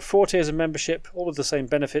 Now, there are 4 tiers of membership, all with the same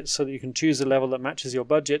benefits, so that you can choose a level that matches your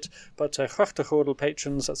budget. But Grachtengordel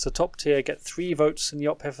patrons, that's the top tier, get 3 votes in the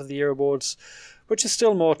Ophef of the Year Awards, which is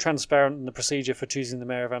still more transparent than the procedure for choosing the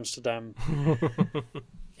Mayor of Amsterdam.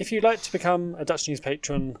 If you'd like to become a Dutch News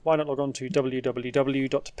patron, why not log on to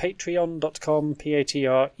www.patreon.com,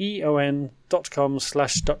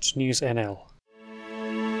 patreon.com/DutchNewsNL.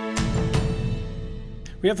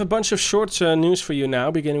 We have a bunch of short news for you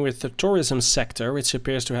now, beginning with the tourism sector, which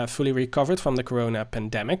appears to have fully recovered from the corona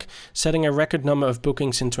pandemic, setting a record number of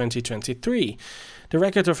bookings in 2023. The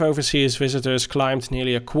record of overseas visitors climbed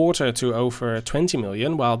nearly a quarter to over 20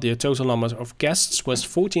 million, while the total number of guests was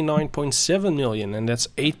 49.7 million, and that's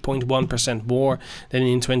 8.1% more than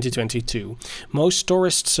in 2022. Most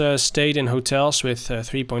tourists stayed in hotels with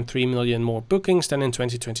 3.3 million more bookings than in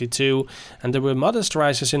 2022, and there were modest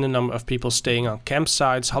rises in the number of people staying on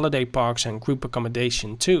campsites, holiday parks, and group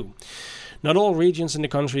accommodation too. Not all regions in the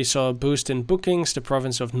country saw a boost in bookings. The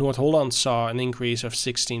province of North Holland saw an increase of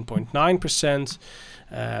 16.9%,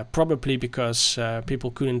 probably because people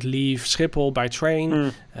couldn't leave Schiphol by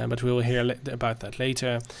train, but we'll hear about that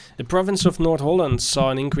later. The province of North Holland saw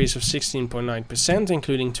an increase of 16.9%,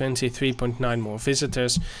 including 23.9 more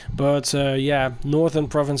visitors. But northern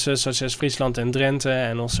provinces such as Friesland and Drenthe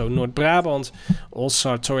and also North Brabant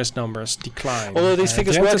also tourist numbers decline. Although these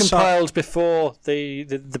figures were compiled before the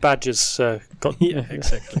badgers got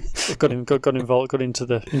involved, got into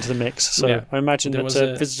the mix. So I imagine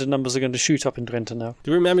that visitor numbers are going to shoot up in Drenthe now. Do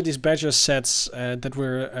you remember these badger sets that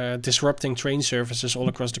were disrupting train services all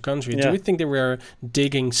across the country? Do you think they were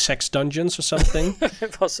digging sex dungeons or something?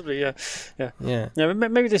 Possibly, yeah.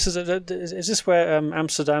 Maybe this is this where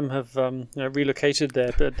Amsterdam have relocated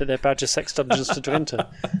their badger sex dungeons to Drenthe?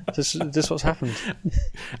 Is this what's happened?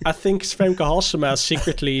 I think Femke Halsema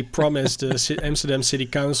secretly promised the Amsterdam City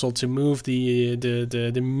Council to move drove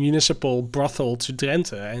the municipal brothel to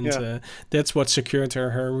Drenthe, and that's what secured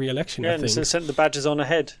her re-election. I think. And so sent the badges on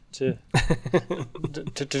ahead to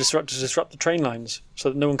to disrupt the train lines so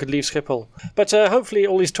that no one could leave Schiphol. But hopefully,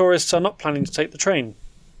 all these tourists are not planning to take the train.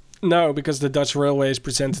 No, because the Dutch Railways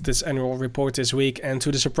presented its annual report this week, and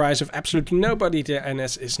to the surprise of absolutely nobody, the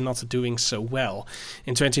NS is not doing so well.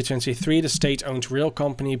 In 2023, the state-owned rail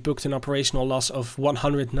company booked an operational loss of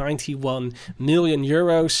 191 million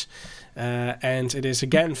euros, and it is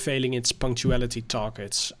again failing its punctuality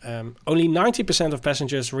targets. Only 90% of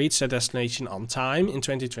passengers reached their destination on time in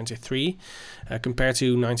 2023, compared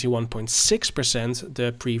to 91.6%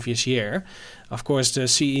 the previous year. Of course, the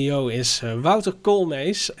CEO is Wouter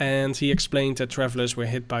Koolmees, and he explained that travelers were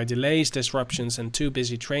hit by delays, disruptions, and too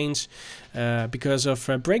busy trains because of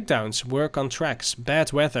breakdowns, work on tracks,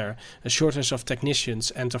 bad weather, a shortage of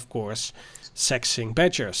technicians, and of course, sexing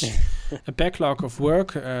badgers. A backlog of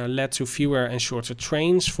work led to fewer and shorter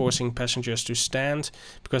trains, forcing passengers to stand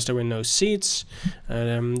because there were no seats.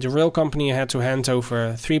 The rail company had to hand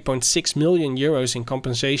over 3.6 million euros in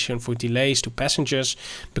compensation for delays to passengers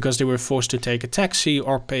because they were forced to take a taxi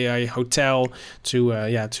or pay a hotel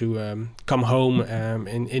to come home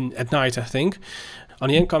at night, I think. On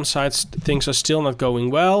the income side, things are still not going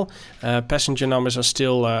well. Passenger numbers are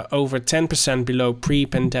still over 10% below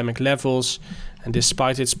pre-pandemic levels. And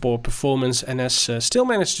despite its poor performance, NS still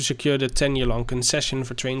managed to secure the 10-year-long concession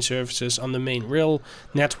for train services on the main rail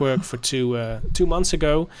network for 2 months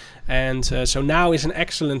ago. And so now is an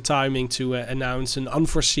excellent timing to announce an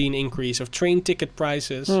unforeseen increase of train ticket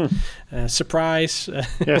prices. Surprise.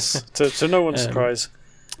 Yes, to no one's surprise.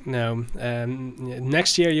 No.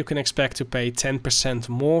 Next year you can expect to pay 10%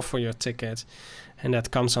 more for your ticket. And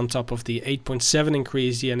that comes on top of the 8.7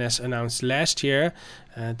 increase the NS announced last year.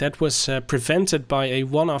 That was prevented by a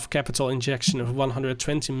one-off capital injection of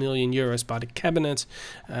 120 million euros by the cabinet.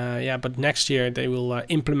 But next year they will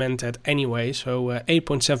implement that anyway. So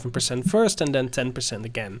 8.7% first and then 10%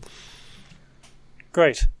 again.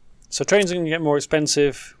 Great. So trains are going to get more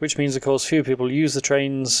expensive, which means, of course, fewer people use the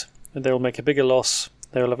trains, and they will make a bigger loss.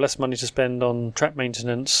 They will have less money to spend on track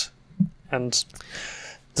maintenance, and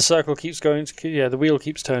the circle keeps going. The wheel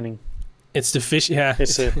keeps turning. It's the fish. Yeah,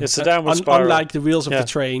 it's a downward spiral. Unlike the wheels of the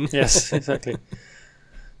train. Yes, exactly.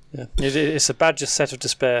 Yeah, it's a badger set of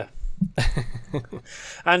despair.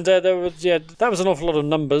 And that was an awful lot of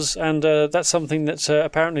numbers, and that's something that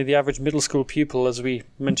apparently the average middle school pupil, as we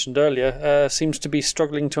mentioned earlier, seems to be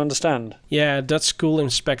struggling to understand. Yeah, Dutch school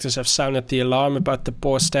inspectors have sounded the alarm about the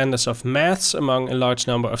poor standards of maths among a large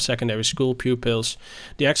number of secondary school pupils.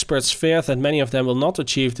 The experts fear that many of them will not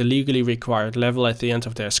achieve the legally required level at the end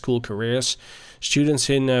of their school careers. Students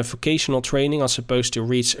in vocational training are supposed to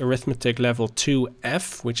reach arithmetic level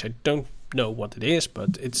 2F, which I don't know what it is,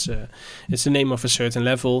 but it's the name of a certain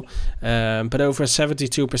level. But over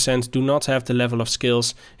 72% do not have the level of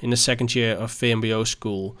skills in the second year of VMBO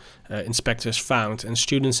school, inspectors found. And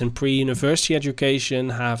students in pre-university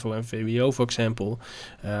education, HAVO and VWO, for example,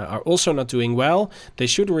 are also not doing well. They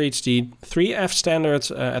should reach the 3F standard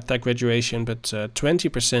at their graduation, but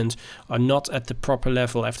 20% are not at the proper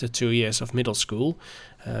level after 2 years of middle school.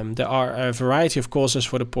 There are a variety of causes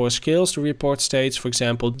for the poor skills, the report states. For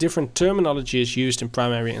example, different terminology is used in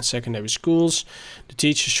primary and secondary schools. The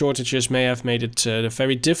teacher shortages may have made it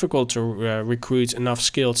very difficult to recruit enough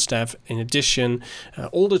skilled staff. In addition,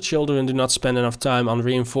 older children do not spend enough time on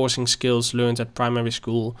reinforcing skills learned at primary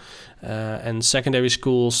school. And secondary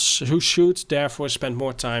schools who should therefore spend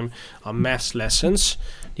more time on maths lessons.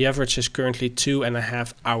 The average is currently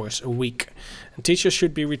 2.5 hours a week. And teachers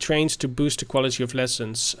should be retrained to boost the quality of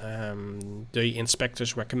lessons. The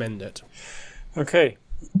inspectors recommended. Okay.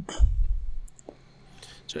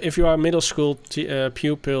 So if you are a middle school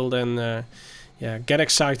pupil, then get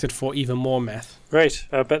excited for even more math. Great.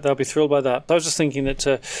 I bet they'll be thrilled by that. I was just thinking that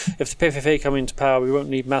if the PVV come into power, we won't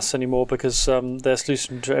need maths anymore because their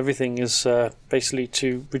solution to everything is basically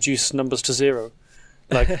to reduce numbers to zero.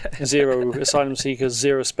 Like zero asylum seekers,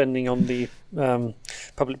 zero spending on the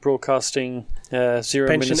public broadcasting, zero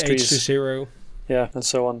pension ministries. age to zero. Yeah, and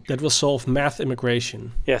so on. That will solve math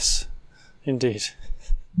immigration. Yes, indeed.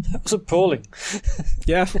 That was appalling.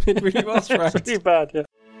 Yeah, it really was, right? Pretty bad, yeah.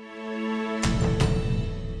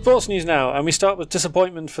 Sports news now, and we start with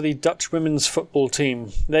disappointment for the Dutch women's football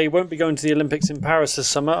team. They won't be going to the Olympics in Paris this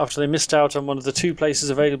summer after they missed out on one of the 2 places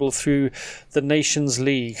available through the Nations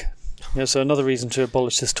League. Yeah, so another reason to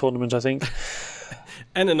abolish this tournament, I think.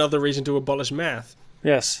 And another reason to abolish math.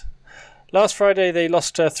 Yes. Last Friday they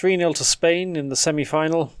lost 3-0 to Spain in the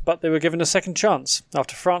semi-final, but they were given a second chance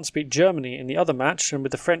after France beat Germany in the other match, and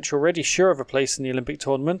with the French already sure of a place in the Olympic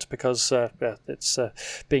tournament because it's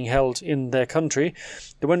being held in their country,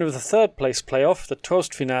 the winner of the third place playoff, the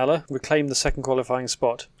Troostfinale, reclaimed the second qualifying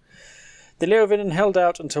spot. The Leeuwinnen held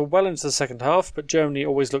out until well into the second half, but Germany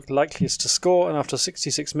always looked likeliest to score, and after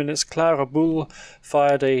 66 minutes, Clara Boel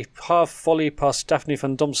fired a half volley past Daphne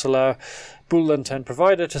van Domselaar, Boel-Lantern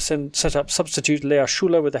provider, to set up substitute Lea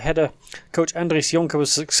Schuler with a header. Coach Andries Jonker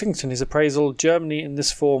was succinct in his appraisal. Germany in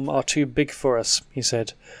this form are too big for us, he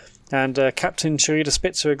said. And Captain Sherida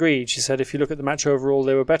Spitzer agreed. She said, if you look at the match overall,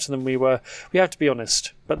 they were better than we were. We have to be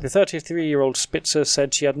honest. But the 33-year-old Spitzer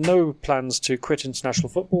said she had no plans to quit international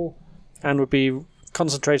football and would be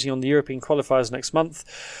concentrating on the European qualifiers next month.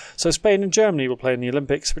 So Spain and Germany will play in the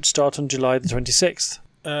Olympics, which start on July the 26th.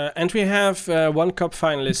 And we have one cup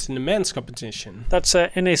finalist in the men's competition. That's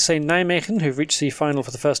NEC Nijmegen, who've reached the final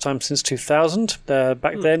for the first time since 2000.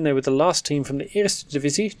 Back then, they were the last team from the Eerste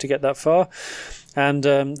Divisie to get that far. And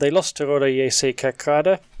they lost to Roda JC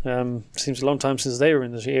Kerkrade. Seems a long time since they were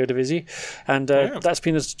in the Eredivisie. And that's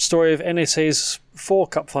been the story of NEC's 4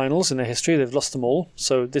 cup finals in their history. They've lost them all.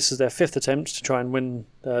 So this is their 5th attempt to try and win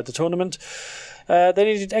the tournament. They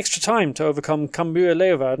needed extra time to overcome Cambuur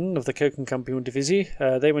Leeuwarden of the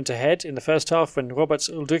Keukenkampioen-divisie. They went ahead in the first half when Roberts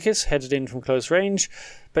Uldrikis headed in from close range.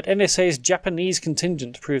 But NSA's Japanese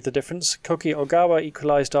contingent proved the difference. Koki Ogawa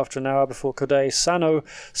equalised after an hour before Kodai Sano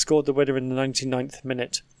scored the winner in the 99th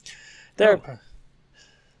minute.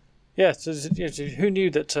 Yeah, so who knew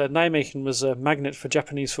that Nijmegen was a magnet for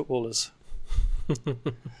Japanese footballers?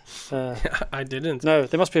 I didn't. No,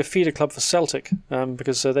 there must be a feeder club for Celtic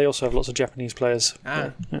because they also have lots of Japanese players.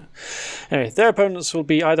 Yeah. Anyway, their opponents will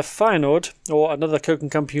be either Feyenoord or another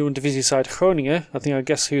Keukenkampioen-divisie side Groningen. I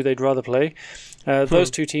guess who they'd rather play. Those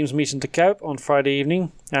two teams meet in De Kuip on Friday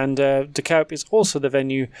evening, and De Kuip is also the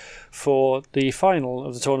venue for the final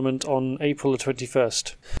of the tournament on April the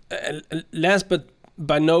 21st. Last but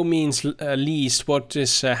by no means least, what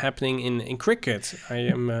is happening in cricket?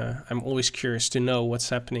 I'm always curious to know what's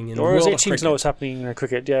happening in the world of cricket. Or seems to know what's happening in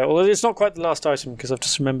cricket, yeah. Although it's not quite the last item because I've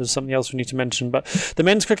just remembered something else we need to mention. But the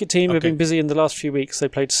men's cricket team have been busy in the last few weeks. They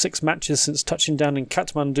played 6 matches since touching down in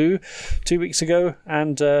Kathmandu 2 weeks ago,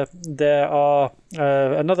 and there are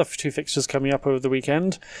another 2 fixtures coming up over the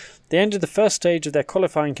weekend. They ended the first stage of their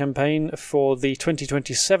qualifying campaign for the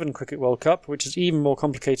 2027 Cricket World Cup, which is even more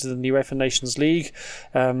complicated than the UEFA Nations League,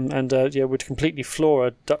 and would completely floor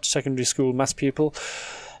a Dutch secondary school maths pupil.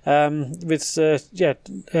 With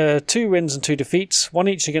 2 wins and 2 defeats, 1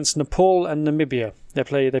 each against Nepal and Namibia.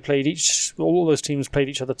 All those teams played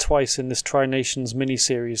each other twice in this Tri-Nations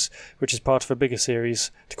mini-series, which is part of a bigger series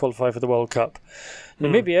to qualify for the World Cup.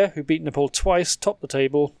 Namibia, who beat Nepal twice, topped the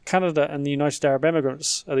table. Canada and the United Arab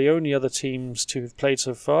Emirates are the only other teams to have played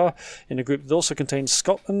so far, in a group that also contains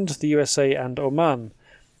Scotland, the USA and Oman.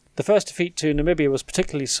 The first defeat to Namibia was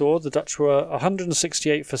particularly sore. The Dutch were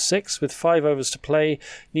 168 for 6 with 5 overs to play,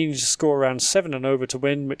 needing to score around 7 and over to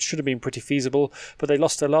win, which should have been pretty feasible, but they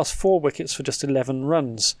lost their last 4 wickets for just 11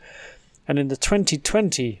 runs. And in the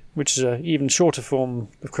 2020, which is an even shorter form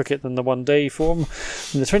of cricket than the one-day form,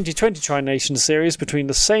 in the 2020 Tri-Nations series between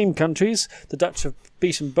the same countries, the Dutch have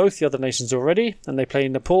beaten both the other nations already, and they play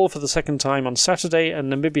Nepal for the second time on Saturday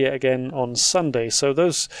and Namibia again on Sunday. So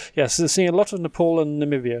so they're seeing a lot of Nepal and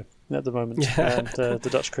Namibia at the moment, and the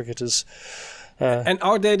Dutch cricketers. And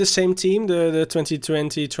are they the same team, the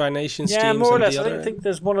 2020 Tri-Nations teams? Yeah, more or less. I don't think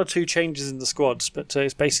there's 1 or 2 changes in the squads, but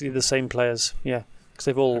it's basically the same players, yeah. Because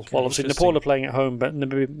they've all, obviously Nepal are playing at home, but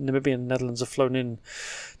Namibia and Netherlands have flown in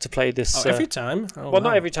to play this. Every time?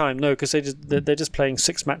 Not every time, no, because they're just playing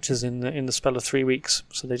 6 matches in the spell of 3 weeks,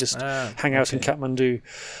 so they just hang out in Kathmandu.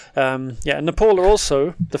 And Nepal are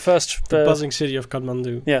also the first. The buzzing city of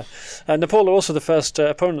Kathmandu. Yeah, Nepal are also the first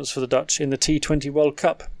opponents for the Dutch in the T20 World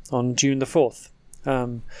Cup on June the 4th.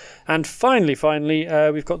 And finally,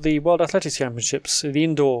 we've got the World Athletics Championships, the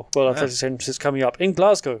indoor World Athletics Championships coming up in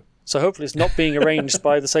Glasgow. So hopefully it's not being arranged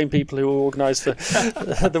by the same people who organised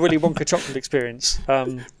the Willy Wonka chocolate experience.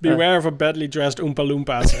 Beware of a badly dressed Oompa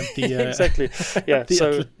Loompas at the... exactly. Yeah.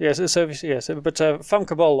 But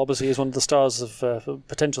Femke Bol obviously is one of the stars of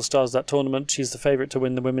potential stars of that tournament. She's the favourite to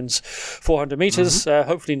win the women's 400 metres.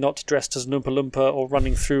 Hopefully not dressed as an Oompa Loompa or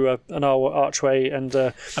running through an archway and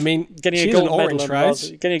getting she's a gold an orange, medal. right?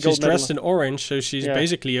 She's dressed in orange, so she's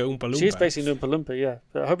basically a Oompa Loompa. She's basically an Oompa Loompa. Yeah.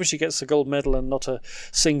 But I hope she gets a gold medal and not a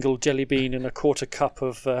single jelly bean and a quarter cup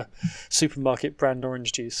of supermarket brand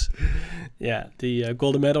orange juice. Yeah, the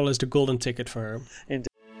golden medal is the golden ticket for her. Indeed.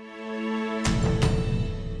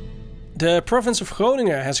 The province of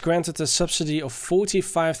Groningen has granted a subsidy of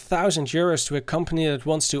 €45,000 to a company that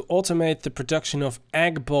wants to automate the production of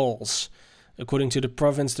egg balls. According to the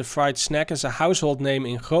province, the fried snack is a household name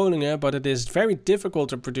in Groningen, but it is very difficult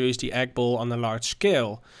to produce the egg ball on a large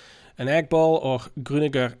scale. An egg ball, or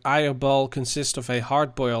Groninger eierbal, consists of a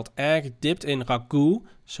hard-boiled egg dipped in ragout,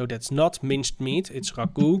 so that's not minced meat, it's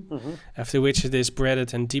ragout, after which it is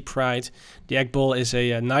breaded and deep-fried. The egg ball is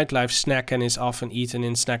a nightlife snack and is often eaten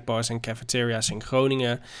in snack bars and cafeterias in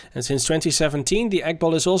Groningen. And since 2017, the egg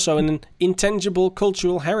ball is also an intangible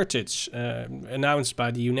cultural heritage, announced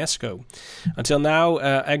by the UNESCO. Until now,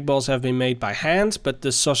 egg balls have been made by hand, but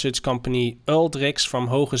the sausage company Uldrix from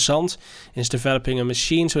Hoge Zand is developing a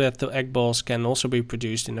machine so that the egg balls can also be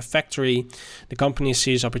produced in a factory. The company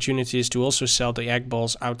sees opportunities to also sell the egg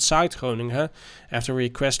balls outside Groningen. After a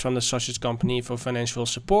request from the sausage company for financial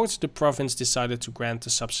support, the province decided to grant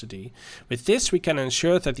the subsidy. With this, we can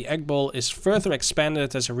ensure that the egg ball is further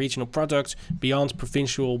expanded as a regional product beyond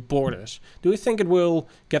provincial borders. Do you think it will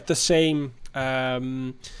get the same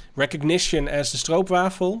recognition as the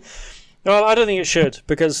stroopwafel? Well, I don't think it should,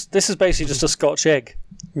 because this is basically just a Scotch egg,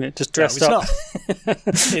 just dressed up.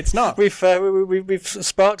 It's not. We've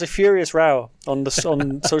sparked a furious row on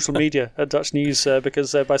social media at Dutch News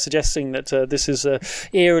because by suggesting that this is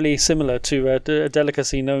eerily similar to a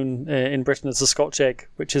delicacy known in Britain as the Scotch egg,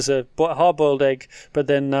 which is a hard-boiled egg, but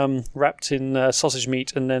then wrapped in sausage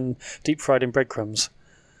meat and then deep fried in breadcrumbs.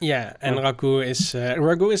 Yeah, and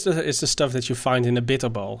ragout is the stuff that you find in a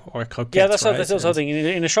bitterbal or a croquette. Yeah, that's right? the other thing.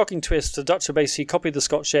 In a shocking twist, the Dutch have basically copied the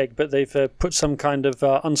Scotch egg, but they've put some kind of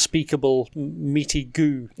unspeakable meaty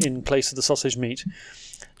goo in place of the sausage meat.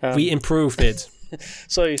 We improved it.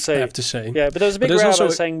 So you say, I have to say. Yeah, but there was a big row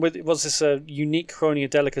about saying, was this a unique Groningen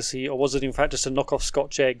delicacy, or was it in fact just a knockoff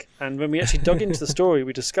Scotch egg? And when we actually dug into the story,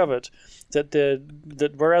 we discovered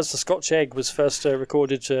that whereas the Scotch egg was first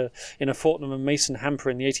recorded in a Fortnum and Mason hamper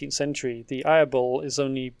in the 18th century, the eierbal has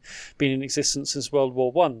only been in existence since World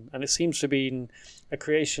War I, and it seems to have been a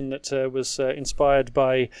creation that was inspired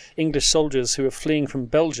by English soldiers who were fleeing from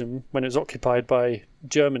Belgium when it was occupied by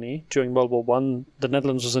Germany during World War I. The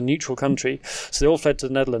Netherlands was a neutral country, so they all fled to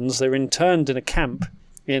the Netherlands. They were interned in a camp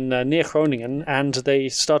in near Groningen, and they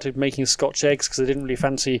started making Scotch eggs because they didn't really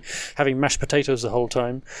fancy having mashed potatoes the whole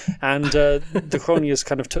time. And the Groningers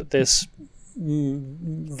kind of took this,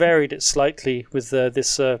 varied it slightly with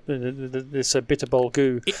this bitterbal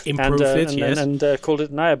goo, improved it, yes, and called it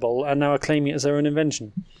an eierbal, and now are claiming it as their own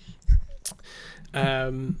invention.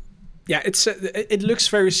 Yeah, it looks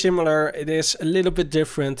very similar. It is a little bit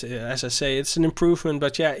different. As I say, it's an improvement.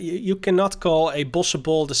 But yeah, you cannot call a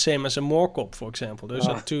bossenbol the same as a moorkop, for example. Those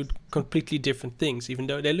are two completely different things, even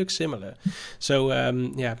though they look similar. So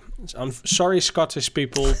yeah, I'm sorry, Scottish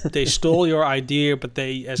people. They stole your idea, but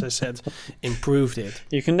they, as I said, improved it.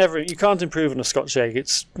 You can't improve on a Scotch egg.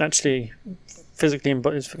 It's actually physically,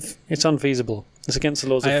 it's unfeasible. It's against the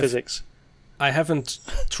laws of physics. I haven't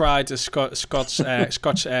tried a Scotch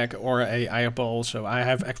egg or a eierbal, so I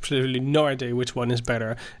have absolutely no idea which one is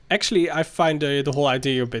better. Actually, I find the whole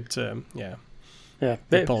idea a bit,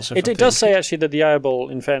 repulsive. It does say actually that the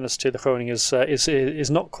eierbal, in fairness to the Groningers,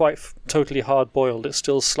 is not quite totally hard boiled. It's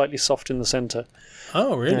still slightly soft in the centre.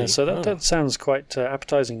 Oh, really? Yeah, so that sounds quite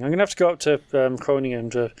appetizing. I'm going to have to go up to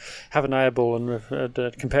Groningen and have an eierbal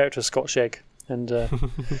and compare it to a Scotch egg. And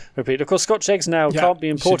repeat. Of course, Scotch eggs now can't be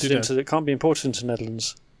imported into the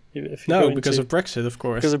Netherlands. Because of Brexit, of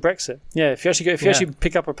course. Because of Brexit. Yeah, if you actually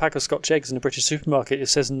pick up a pack of Scotch eggs in a British supermarket, it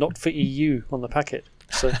says "not for EU" on the packet.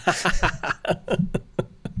 So,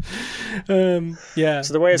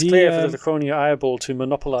 So the way is clear for the Groninger eierbal to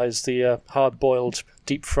monopolise the hard-boiled,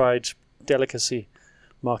 deep-fried delicacy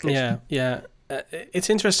market. Yeah. It's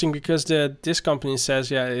interesting because this company says,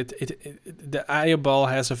 the eierbal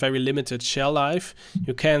has a very limited shell life.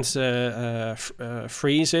 You can't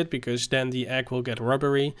freeze it because then the egg will get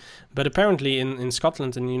rubbery. But apparently in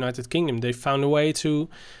Scotland and the United Kingdom, they found a way to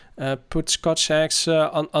put Scotch eggs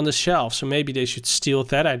on the shelf. So maybe they should steal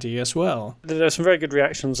that idea as well. There are some very good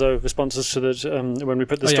reactions, though, responses to that. When we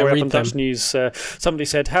put the story up on Dutch News, somebody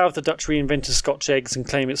said, "How have the Dutch reinvented Scotch eggs and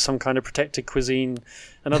claim it's some kind of protected cuisine?"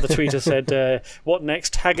 Another tweeter said, "What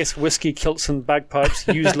next? Haggis, whiskey, kilts and bagpipes.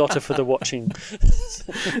 Use Lotte for the watching."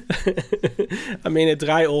 I mean, a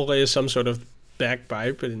draaiorgel is some sort of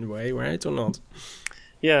bagpipe in a way, right, or not?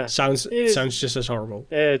 Yeah, sounds just as horrible.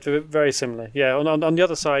 Yeah, very similar. Yeah, on the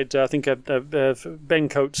other side, I think Ben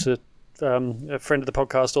Coates, a a friend of the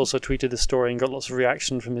podcast also tweeted this story and got lots of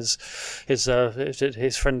reaction from his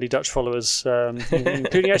friendly Dutch followers,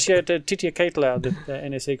 including actually Titia Ketelaar, the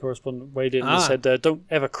NSA correspondent, weighed in and said, "Don't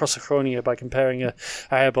ever cross a Groningen by comparing a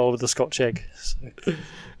eierbal with a Scotch egg."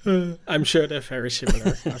 So. I'm sure they're very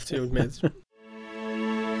similar, I have to admit.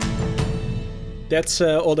 That's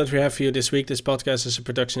all that we have for you this week. This podcast is a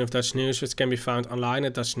production of Dutch News, which can be found online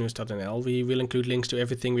at dutchnews.nl. We will include links to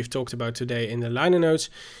everything we've talked about today in the liner notes.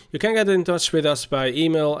 You can get in touch with us by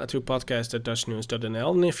email to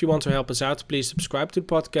podcast@dutchnews.nl. And if you want to help us out, please subscribe to the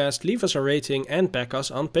podcast, leave us a rating, and back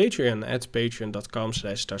us on Patreon at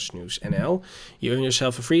patreon.com/dutchnewsnl. You earn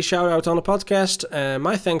yourself a free shout-out on the podcast.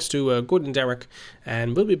 My thanks to Gordon Derrick,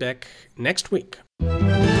 and we'll be back next week.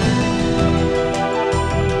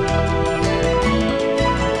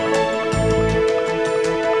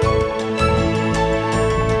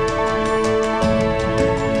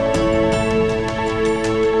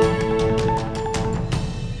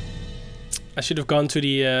 I should have gone to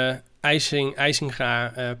the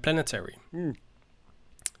IJzinga planetary.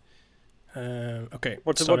 Okay.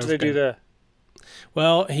 What do they do there?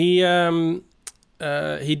 Well, he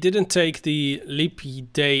didn't take the leap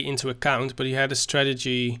day into account, but he had a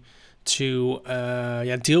strategy to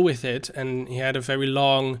deal with it, and he had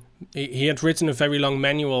he had written a very long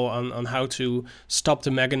manual on how to stop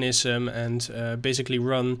the mechanism and basically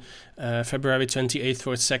run February 28th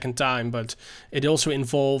for a second time. But it also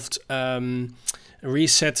involved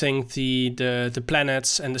resetting the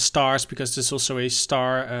planets and the stars, because there's also a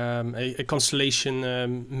star, a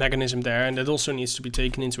constellation mechanism there, and that also needs to be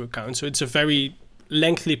taken into account. So it's a very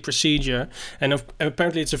lengthy procedure, and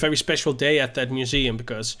apparently it's a very special day at that museum,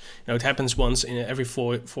 because it happens once in every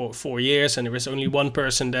 4 years, and there is only one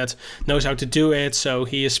person that knows how to do it. So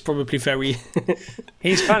he is probably very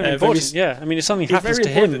he's kind of important. Yeah, I mean, if something happens to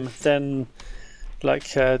him, then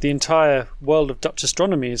the entire world of Dutch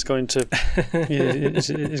astronomy is going to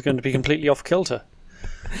is going to be completely off kilter.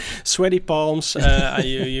 Sweaty palms.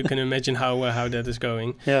 You can imagine how that is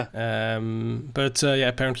going. Yeah. But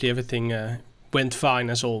apparently everything went fine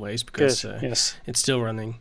as always, because it's still running.